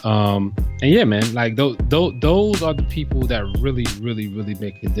 And yeah, man, like those are the people that really, really, really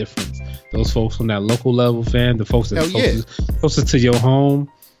make a difference. Those folks on that local level, fam, the folks that closest to your home.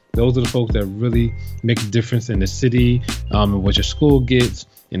 Those are the folks that really make a difference in the city, and what your school gets,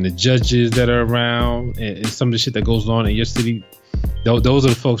 and the judges that are around, and some of the shit that goes on in your city. Those are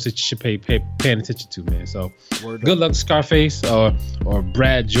the folks that you should paying attention to, man. So good luck, Scarface or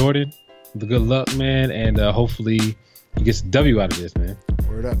Brad Jordan. Good luck, man, and hopefully he gets a W out of this, man.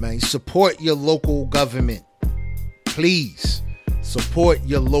 Word up, man. Support your local government, please. Support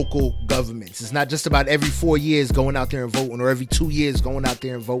your local governments. It's not just about every 4 years going out there and voting, or every 2 years going out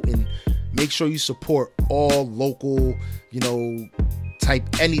there and voting. Make sure you support all local, type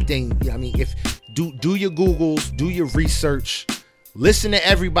anything. I mean, if do your Googles, do your research, listen to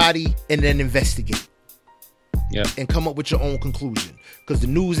everybody, and then investigate. Yeah. And come up with your own conclusion, because the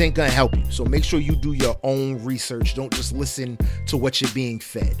news ain't gonna help you. So make sure you do your own research. Don't just listen to what you're being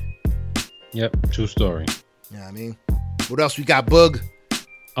fed. Yep, true story. You know what I mean? What else we got, Bug?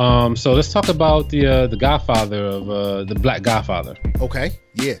 So let's talk about the Godfather of the Black Godfather. Okay,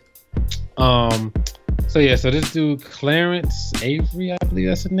 yeah. So this dude Clarence Avery, I believe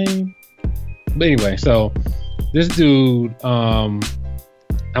that's his name. But anyway, so this dude, I'm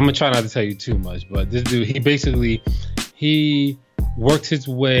gonna try not to tell you too much, but this dude, he worked his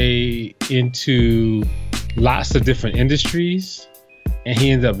way into lots of different industries, and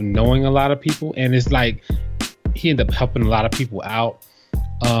he ended up knowing a lot of people, and it's like he ended up helping a lot of people out.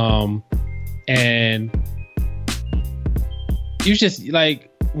 And you just like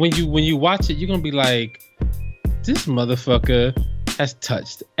when you watch it, you're gonna be like, this motherfucker has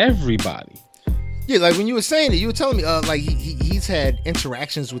touched everybody. Yeah, like when you were saying it, you were telling me like he's had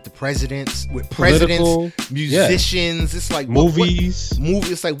interactions with the presidents, musicians. Yeah. It's like movies.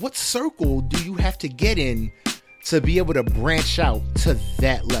 It's like, what circle do you have to get in to be able to branch out to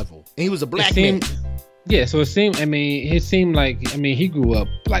that level? And he was a black man. Yeah, so it seemed like he grew up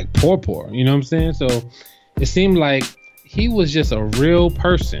like poor. You know what I'm saying? So it seemed like he was just a real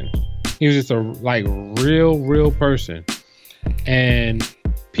person. He was just a like real person, and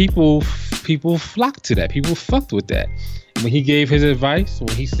people flocked to that. People fucked with that. When he gave his advice,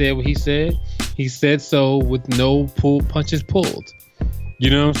 when he said what he said so with no punches pulled. You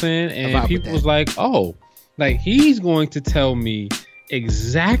know what I'm saying? And people was like, oh, like he's going to tell me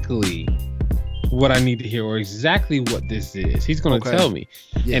exactly what I need to hear or exactly what this is. He's going to tell me.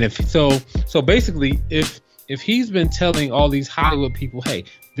 Yeah. And if so basically if he's been telling all these Hollywood people, hey,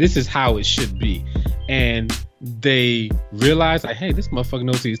 this is how it should be, and they realize like, hey, this motherfucker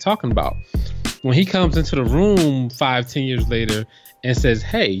knows what he's talking about. When he comes into the room 5-10 years later and says,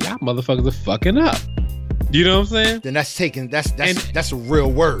 hey, y'all motherfuckers are fucking up. You know what I'm saying? Then that's a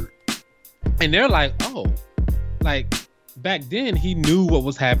real word. And they're like, oh, like back then he knew what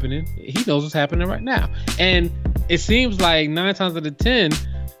was happening. He knows what's happening right now. And it seems like 9 times out of 10,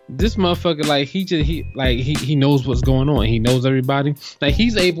 this motherfucker, like he knows what's going on. He knows everybody. Like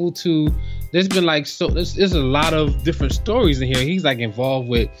he's able to. There's been like there's a lot of different stories in here. He's like involved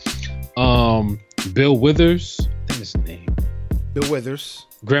with Bill Withers. I think that's his name. Bill Withers.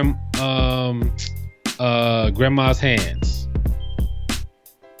 Grandma's Hands.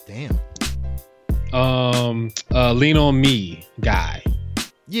 Damn. Lean on Me guy.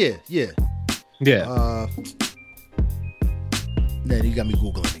 Yeah. Man, you got me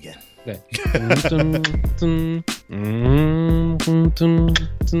Googling again. Yeah,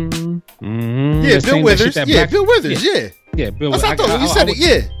 Bill Withers. Yeah, Bill Withers. Yeah. Bill. That's I thought you said it.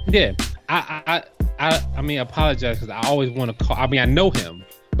 Yeah. Yeah. I mean, I apologize because I always want to call. I mean, I know him,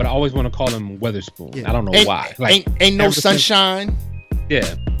 but I always want to call him Weatherspoon. Yeah. I don't know why. Like, ain't no sunshine.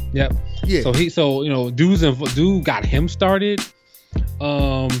 Yeah. Yep. Yeah. So dude got him started.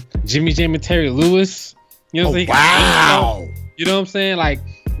 Jimmy Jam and Terry Lewis. You know what I'm saying? Wow. You know what I'm saying? Like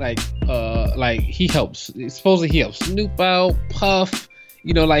he helps. Supposedly he helps Snoop out, Puff.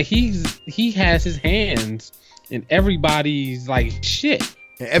 You know, like he has his hands in everybody's like shit.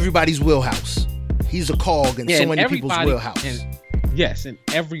 In everybody's wheelhouse. He's a cog in so many people's wheelhouse. And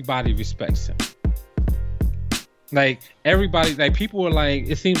everybody respects him. Like everybody, like people are like,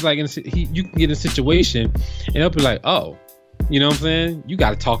 it seems like you can get in a situation and they'll be like, oh, you know what I'm saying? You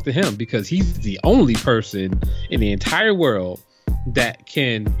got to talk to him because he's the only person in the entire world that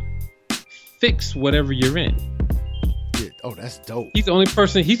can fix whatever you're in. Yeah. Oh, that's dope. He's the only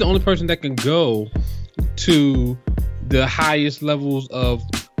person that can go to the highest levels of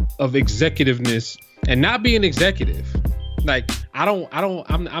executiveness and not be an executive. Like I don't work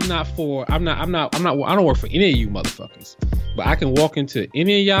for any of you motherfuckers, but I can walk into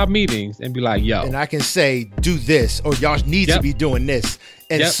any of y'all meetings and be like, yo, and I can say, do this, or y'all need to be doing this.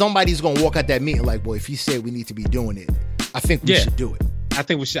 And somebody's going to walk out that meeting like, boy, if he said we need to be doing it, I think we should do it. I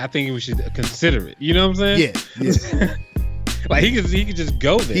think we should consider it. You know what I'm saying? Yeah. Like he could just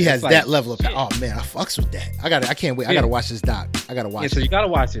go there. He has that level of power. Oh man, I fucks with that. I can't wait. I gotta watch this doc. I gotta watch it. So you gotta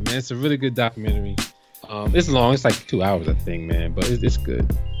watch it, man. It's a really good documentary. It's long. It's like 2 hours, I think, man. But it's good.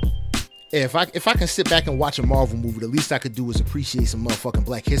 Yeah, if I can sit back and watch a Marvel movie, the least I could do is appreciate some motherfucking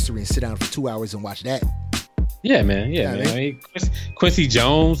Black history and sit down for 2 hours and watch that. Yeah, man. Yeah, man. I mean, Quincy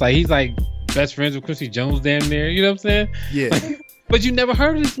Jones, like he's like best friends with Quincy Jones damn near. You know what I'm saying? Yeah. Like, but you never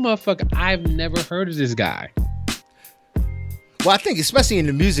heard of this motherfucker. I've never heard of this guy. Well, I think especially in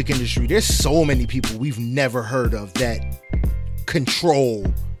the music industry, there's so many people we've never heard of that control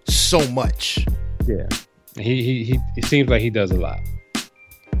so much. Yeah, he seems like he does a lot.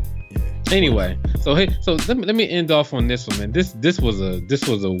 Yeah. Anyway, so let me end off on this one, man. This was a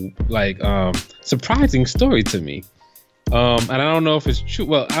like surprising story to me, and I don't know if it's true.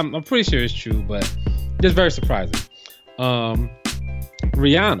 Well, I'm pretty sure it's true, but just very surprising.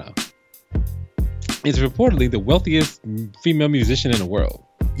 Rihanna is reportedly the wealthiest female musician in the world.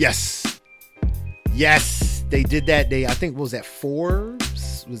 Yes, they did that. I think, what was that,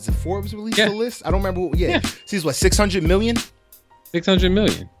 Forbes? Was it Forbes released the list? I don't remember. She's what, 600 million? 600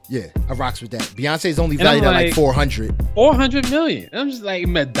 million. Yeah, I rocks with that. Beyonce's only valued at like 400 million. I'm just like,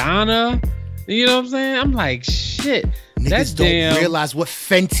 Madonna. You know what I'm saying? I'm like, shit. Niggas don't realize what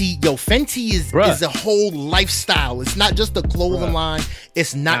Fenty is a whole lifestyle. It's not just a clothing line.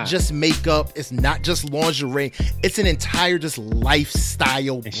 It's not just makeup. It's not just lingerie. It's an entire just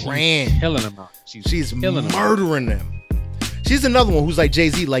lifestyle brand. She's killing them out. She's murdering them. She's another one who's like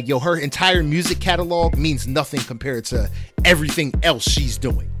Jay-Z, like, yo, her entire music catalog means nothing compared to everything else she's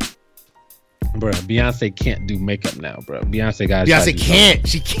doing. Bro, Beyonce can't do makeup now, bro. Beyonce can't.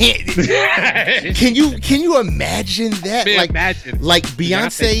 She can't. Can you imagine that? Like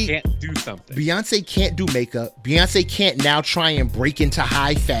Beyonce can't do something. Beyonce can't do makeup. Beyonce can't now try and break into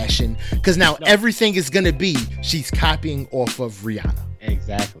high fashion because now everything is gonna be she's copying off of Rihanna.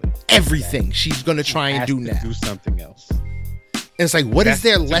 Exactly. Everything she's gonna try and do now. Do something else. And it's like, what is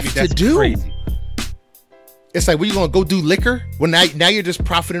there left to do? Crazy. It's like, what, you gonna go do liquor? Well, now you're just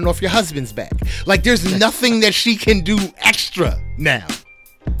profiting off your husband's back. Like, there's nothing that she can do extra now.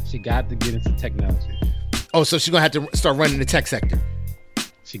 She got to get into technology. Oh, so she's gonna have to start running the tech sector.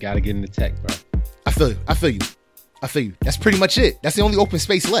 She got to get into tech, bro. I feel you. That's pretty much it. That's the only open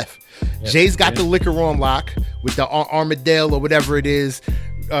space left. Yep. Jay's got the liquor on lock with the Armadale or whatever it is.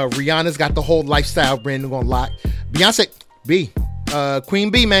 Rihanna's got the whole lifestyle brand on lock. Beyonce, Queen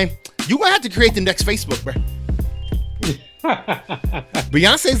B, man, you gonna have to create the next Facebook, bro.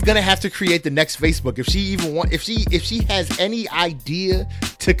 Beyonce's gonna have to create the next Facebook if she has any idea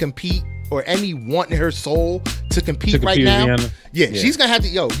to compete or any want in her soul to compete right now. Yeah, she's gonna have to.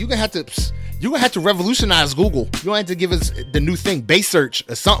 You're gonna have to revolutionize Google. You're gonna have to give us the new thing, base search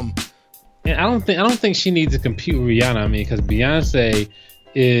or something. And I don't think she needs to compete with Rihanna. I mean, because Beyonce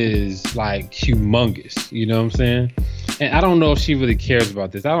is like humongous. You know what I'm saying? And I don't know if she really cares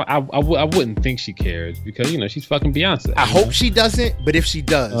about this. I wouldn't think she cares because, she's fucking Beyonce. I hope she doesn't, but if she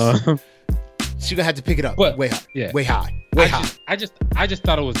does, she's gonna have to pick it up way high. I just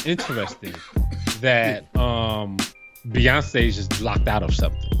thought it was interesting that Beyonce is just locked out of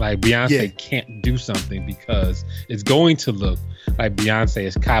something. Like Beyonce can't do something because it's going to look like Beyonce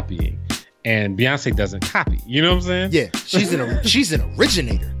is copying, and Beyonce doesn't copy. You know what I'm saying? Yeah, she's an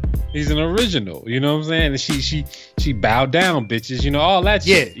originator. He's an original, you know what I'm saying? And she bowed down, bitches, all that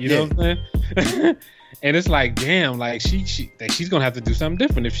shit. You know what I'm saying? And it's like, damn, like she's gonna have to do something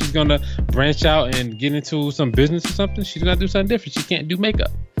different. If she's gonna branch out and get into some business or something, she's gonna do something different. She can't do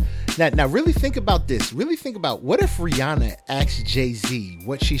makeup. Now really think about this. Really think about what if Rihanna asked Jay-Z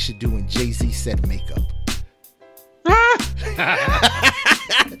what she should do and Jay-Z said makeup.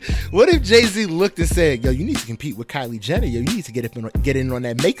 What if Jay-Z looked and said, yo, you need to compete with Kylie Jenner. Yo, you need to get in on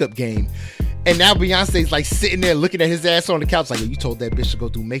that makeup game. And now Beyonce's like sitting there looking at his ass on the couch like, yo, you told that bitch to go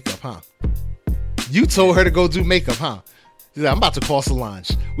do makeup, huh? You told her to go do makeup, huh? She's like, I'm about to call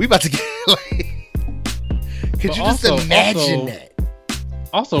Solange. We about to get like... Could you just imagine that?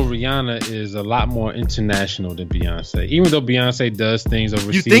 Also, Rihanna is a lot more international than Beyonce. Even though Beyonce does things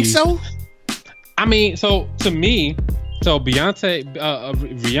overseas. You think so? I mean, so to me... So Beyonce,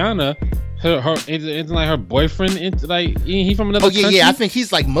 Rihanna, isn't like her boyfriend, he from another country? Yeah, I think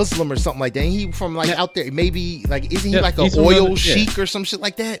he's like Muslim or something like that. He from like out there, maybe like isn't he like an oil sheik or some shit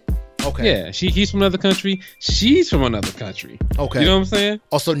like that? Okay. Yeah, he's from another country. She's from another country. Okay. You know what I'm saying?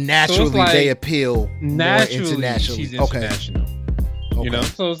 Also, naturally, they appeal more internationally. She's international. Okay.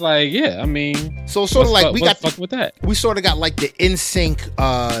 So it's like, yeah, I mean, so sort of like with that. We sort of got like the NSYNC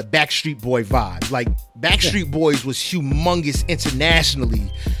Backstreet Boy vibe. Like Backstreet Boys was humongous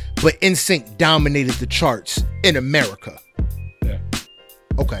internationally, but NSYNC dominated the charts in America. Yeah.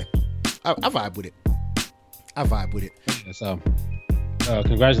 Okay, I vibe with it. Yeah, so,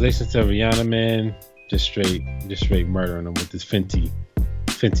 congratulations to Rihanna, man. Just straight murdering them with this Fenty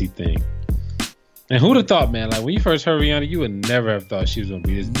thing. And who'd have thought, man? Like when you first heard Rihanna, you would never have thought she was gonna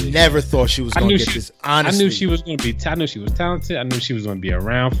be this big. Never thought she was gonna get this. Honestly, I knew she was gonna be. I knew she was talented. I knew she was gonna be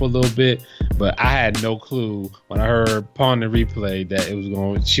around for a little bit, but I had no clue when I heard Pawn the Replay that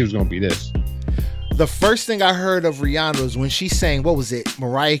she was gonna be this. The first thing I heard of Rihanna was when she sang, what was it,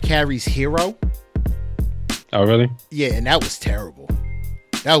 Mariah Carey's "Hero." Oh, really? Yeah, and that was terrible.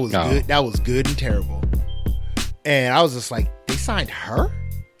 That was good. That was good and terrible. And I was just like, they signed her.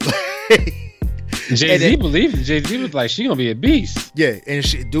 Jay-Z believed it. Jay-Z was like, she gonna be a beast. Yeah, and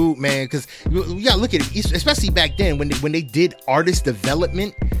dude, man, because you gotta look at it, especially back then when they did artist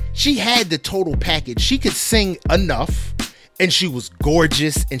development, she had the total package. She could sing enough, and she was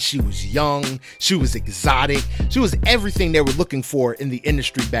gorgeous, and she was young, she was exotic, she was everything they were looking for in the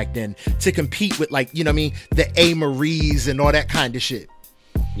industry back then to compete with, like, you know what I mean, the A. Marie's and all that kind of shit.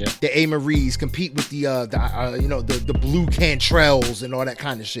 Yeah, the A. Marie's, compete with the Blue Cantrells and all that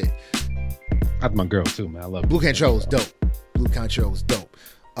kind of shit. That's my girl too, man. I love Blue Cantrell was dope. Blue Cantrell was dope.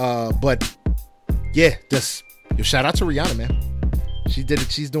 But yeah, Yo, shout out to Rihanna, man. She did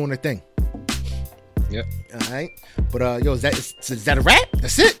it. She's doing her thing. Yep. All right. But yo, is that a wrap?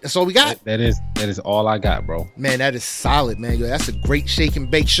 That's it. That's all we got. That is all I got, bro. Man, that is solid, man. Yo, that's a great shake and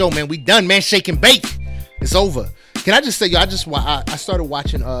bake show, man. We done, man. Shake and bake. It's over. Can I just say, yo, I started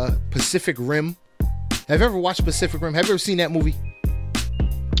watching Pacific Rim. Have you ever watched Pacific Rim? Have you ever seen that movie?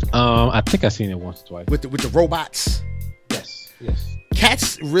 I think I've seen it once or twice. With the robots. Yes.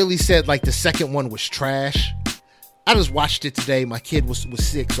 Cats really said like the second one was trash. I just watched it today. My kid was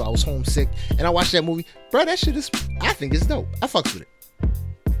sick, so I was homesick, and I watched that movie. Bro, that shit I think it's dope. I fucks with it.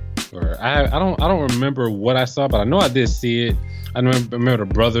 I don't remember what I saw, but I know I did see it. I remember the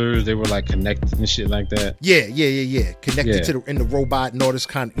brothers, they were like connected and shit like that. Yeah. Connected to in the robot and all this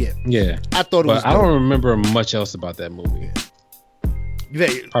kind of, Yeah. I thought it was dope. I don't remember much else about that movie.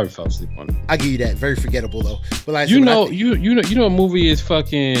 Probably fell asleep on it. I give you that. Very forgettable though. But like, you know a movie is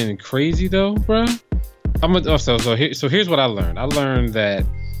fucking crazy though, bro. So here's what I learned. I learned that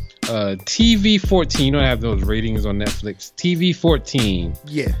TV-14, you don't have those ratings on Netflix.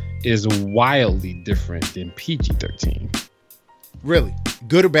 TV-14 is wildly different than PG-13. Really?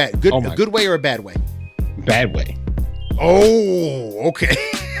 Good or bad? A good way or a bad way? Bad way. Oh, okay.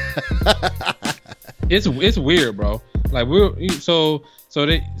 It's weird, bro. Like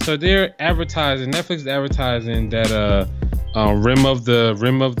they're advertising. Netflix is advertising that rim of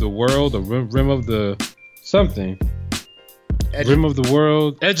the world, or rim of the something. Rim of the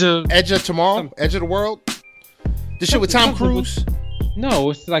world, Edge of Tomorrow, something. Edge of the World. This shit with Tom Cruise. No,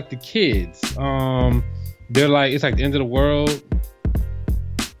 it's like the kids. They're like, it's like the end of the world.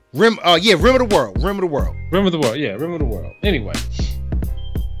 Rim of the World. Rim of the World. Rim of the World. Yeah, Rim of the World. Anyway,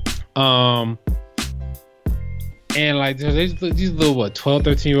 and like there's these little 12,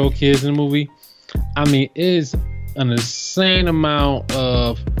 13-year-old kids in the movie. I mean, it is an insane amount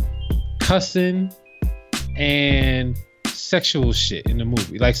of cussing and sexual shit in the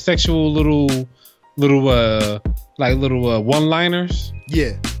movie, like sexual little one-liners.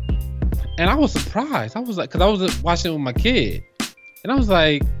 Yeah. And I was surprised. I was like, because I was watching it with my kid, and I was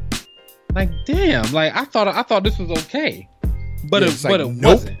like, damn, like I thought this was okay, but it nope.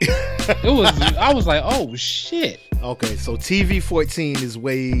 Wasn't. It was. I was like, oh shit. Okay, so TV-14 is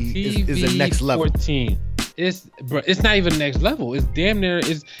is the next level. 14. It's not even next level. It's damn near.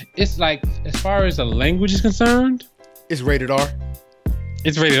 It's like, as far as the language is concerned, it's rated R.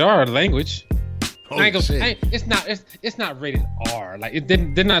 It's rated R language. Shit. It's not rated R. Like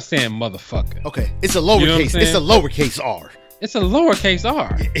they're not saying motherfucker. Okay, it's a lowercase. It's a lowercase R. It's a lowercase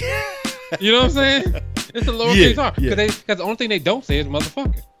R. You know what I'm saying? It's a lowercase R. Because the only thing they don't say is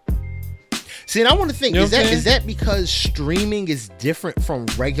motherfucker. See, and I want to think, is that because streaming is different from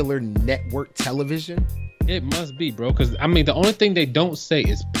regular network television? It must be, bro. Because I mean, the only thing they don't say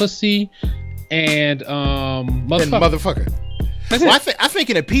is pussy and motherfucker. Well, I think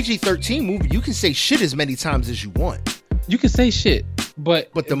in a PG-13 movie, you can say shit as many times as you want. You can say shit,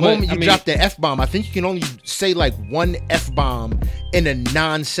 but the moment you drop the F-bomb, I think you can only say like one F-bomb in a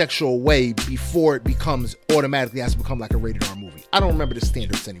non-sexual way before it automatically has to become like a rated R movie. I don't remember the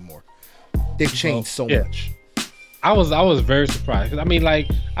standards anymore. They've changed so much. I was very surprised. I mean, like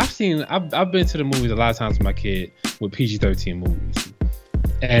I've been to the movies a lot of times with my kid with PG-13 movies.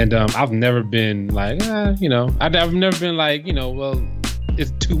 And I've never been like, I've never been like, well,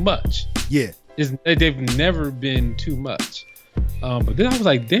 it's too much. Yeah. They've never been too much. But then I was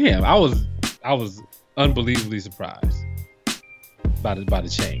like, damn, I was unbelievably surprised by the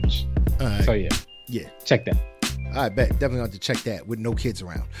change. Right. So yeah, check that. I bet definitely have to check that with no kids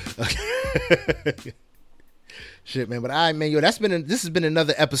around. Shit, man. But all right, man. Yo, this has been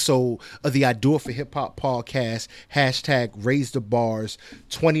another episode of the I Do It for Hip Hop podcast. # Raise the Bars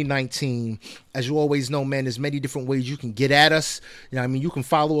 2019. As you always know, man, there's many different ways you can get at us. You know what I mean? You can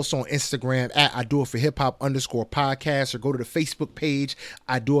follow us on Instagram at I Do It for Hip Hop _podcast, or go to the Facebook page,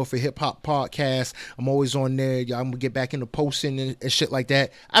 I Do It for Hip Hop podcast. I'm always on there. I'm going to get back into posting and shit like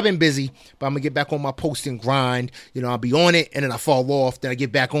that. I've been busy, but I'm going to get back on my posting grind. I'll be on it and then I fall off. Then I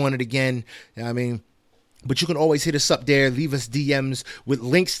get back on it again. You know what I mean? But you can always hit us up there, leave us DMs with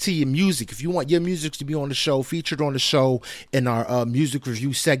links to your music. If you want your music to be on the show, featured on the show in our music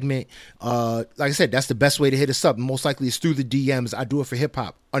review segment, like I said, that's the best way to hit us up. Most likely it's through the DMs. I Do It for Hip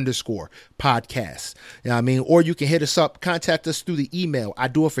Hop _podcast. You know what I mean? Or you can hit us up, contact us through the email, I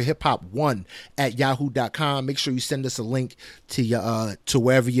Do It for Hip Hop 1 @yahoo.com. Make sure you send us a link to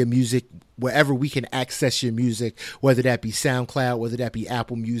wherever your music wherever we can access your music, whether that be SoundCloud, whether that be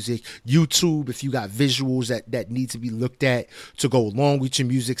Apple Music, YouTube, if you got visuals that need to be looked at to go along with your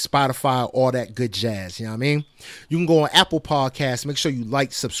music, Spotify, all that good jazz. You know what I mean? You can go on Apple Podcasts. Make sure you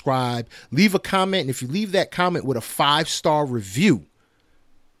like, subscribe, leave a comment. And if you leave that comment with a 5-star review,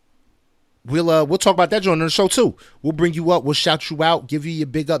 we'll talk about that during the show too. We'll bring you up. We'll shout you out, give you your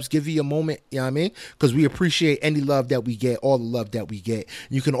big ups, give you your moment. You know what I mean? Because we appreciate any love that we get, all the love that we get.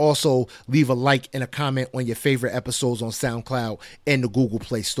 You can also leave a like and a comment on your favorite episodes on SoundCloud and the Google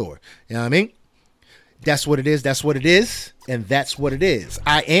Play Store. You know what I mean? That's what it is. That's what it is. And that's what it is.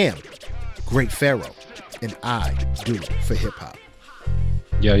 I am Great Pharaoh, and I do for hip hop.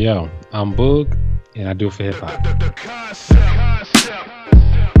 Yo, I'm Boog, and I do it for hip hop. The concept.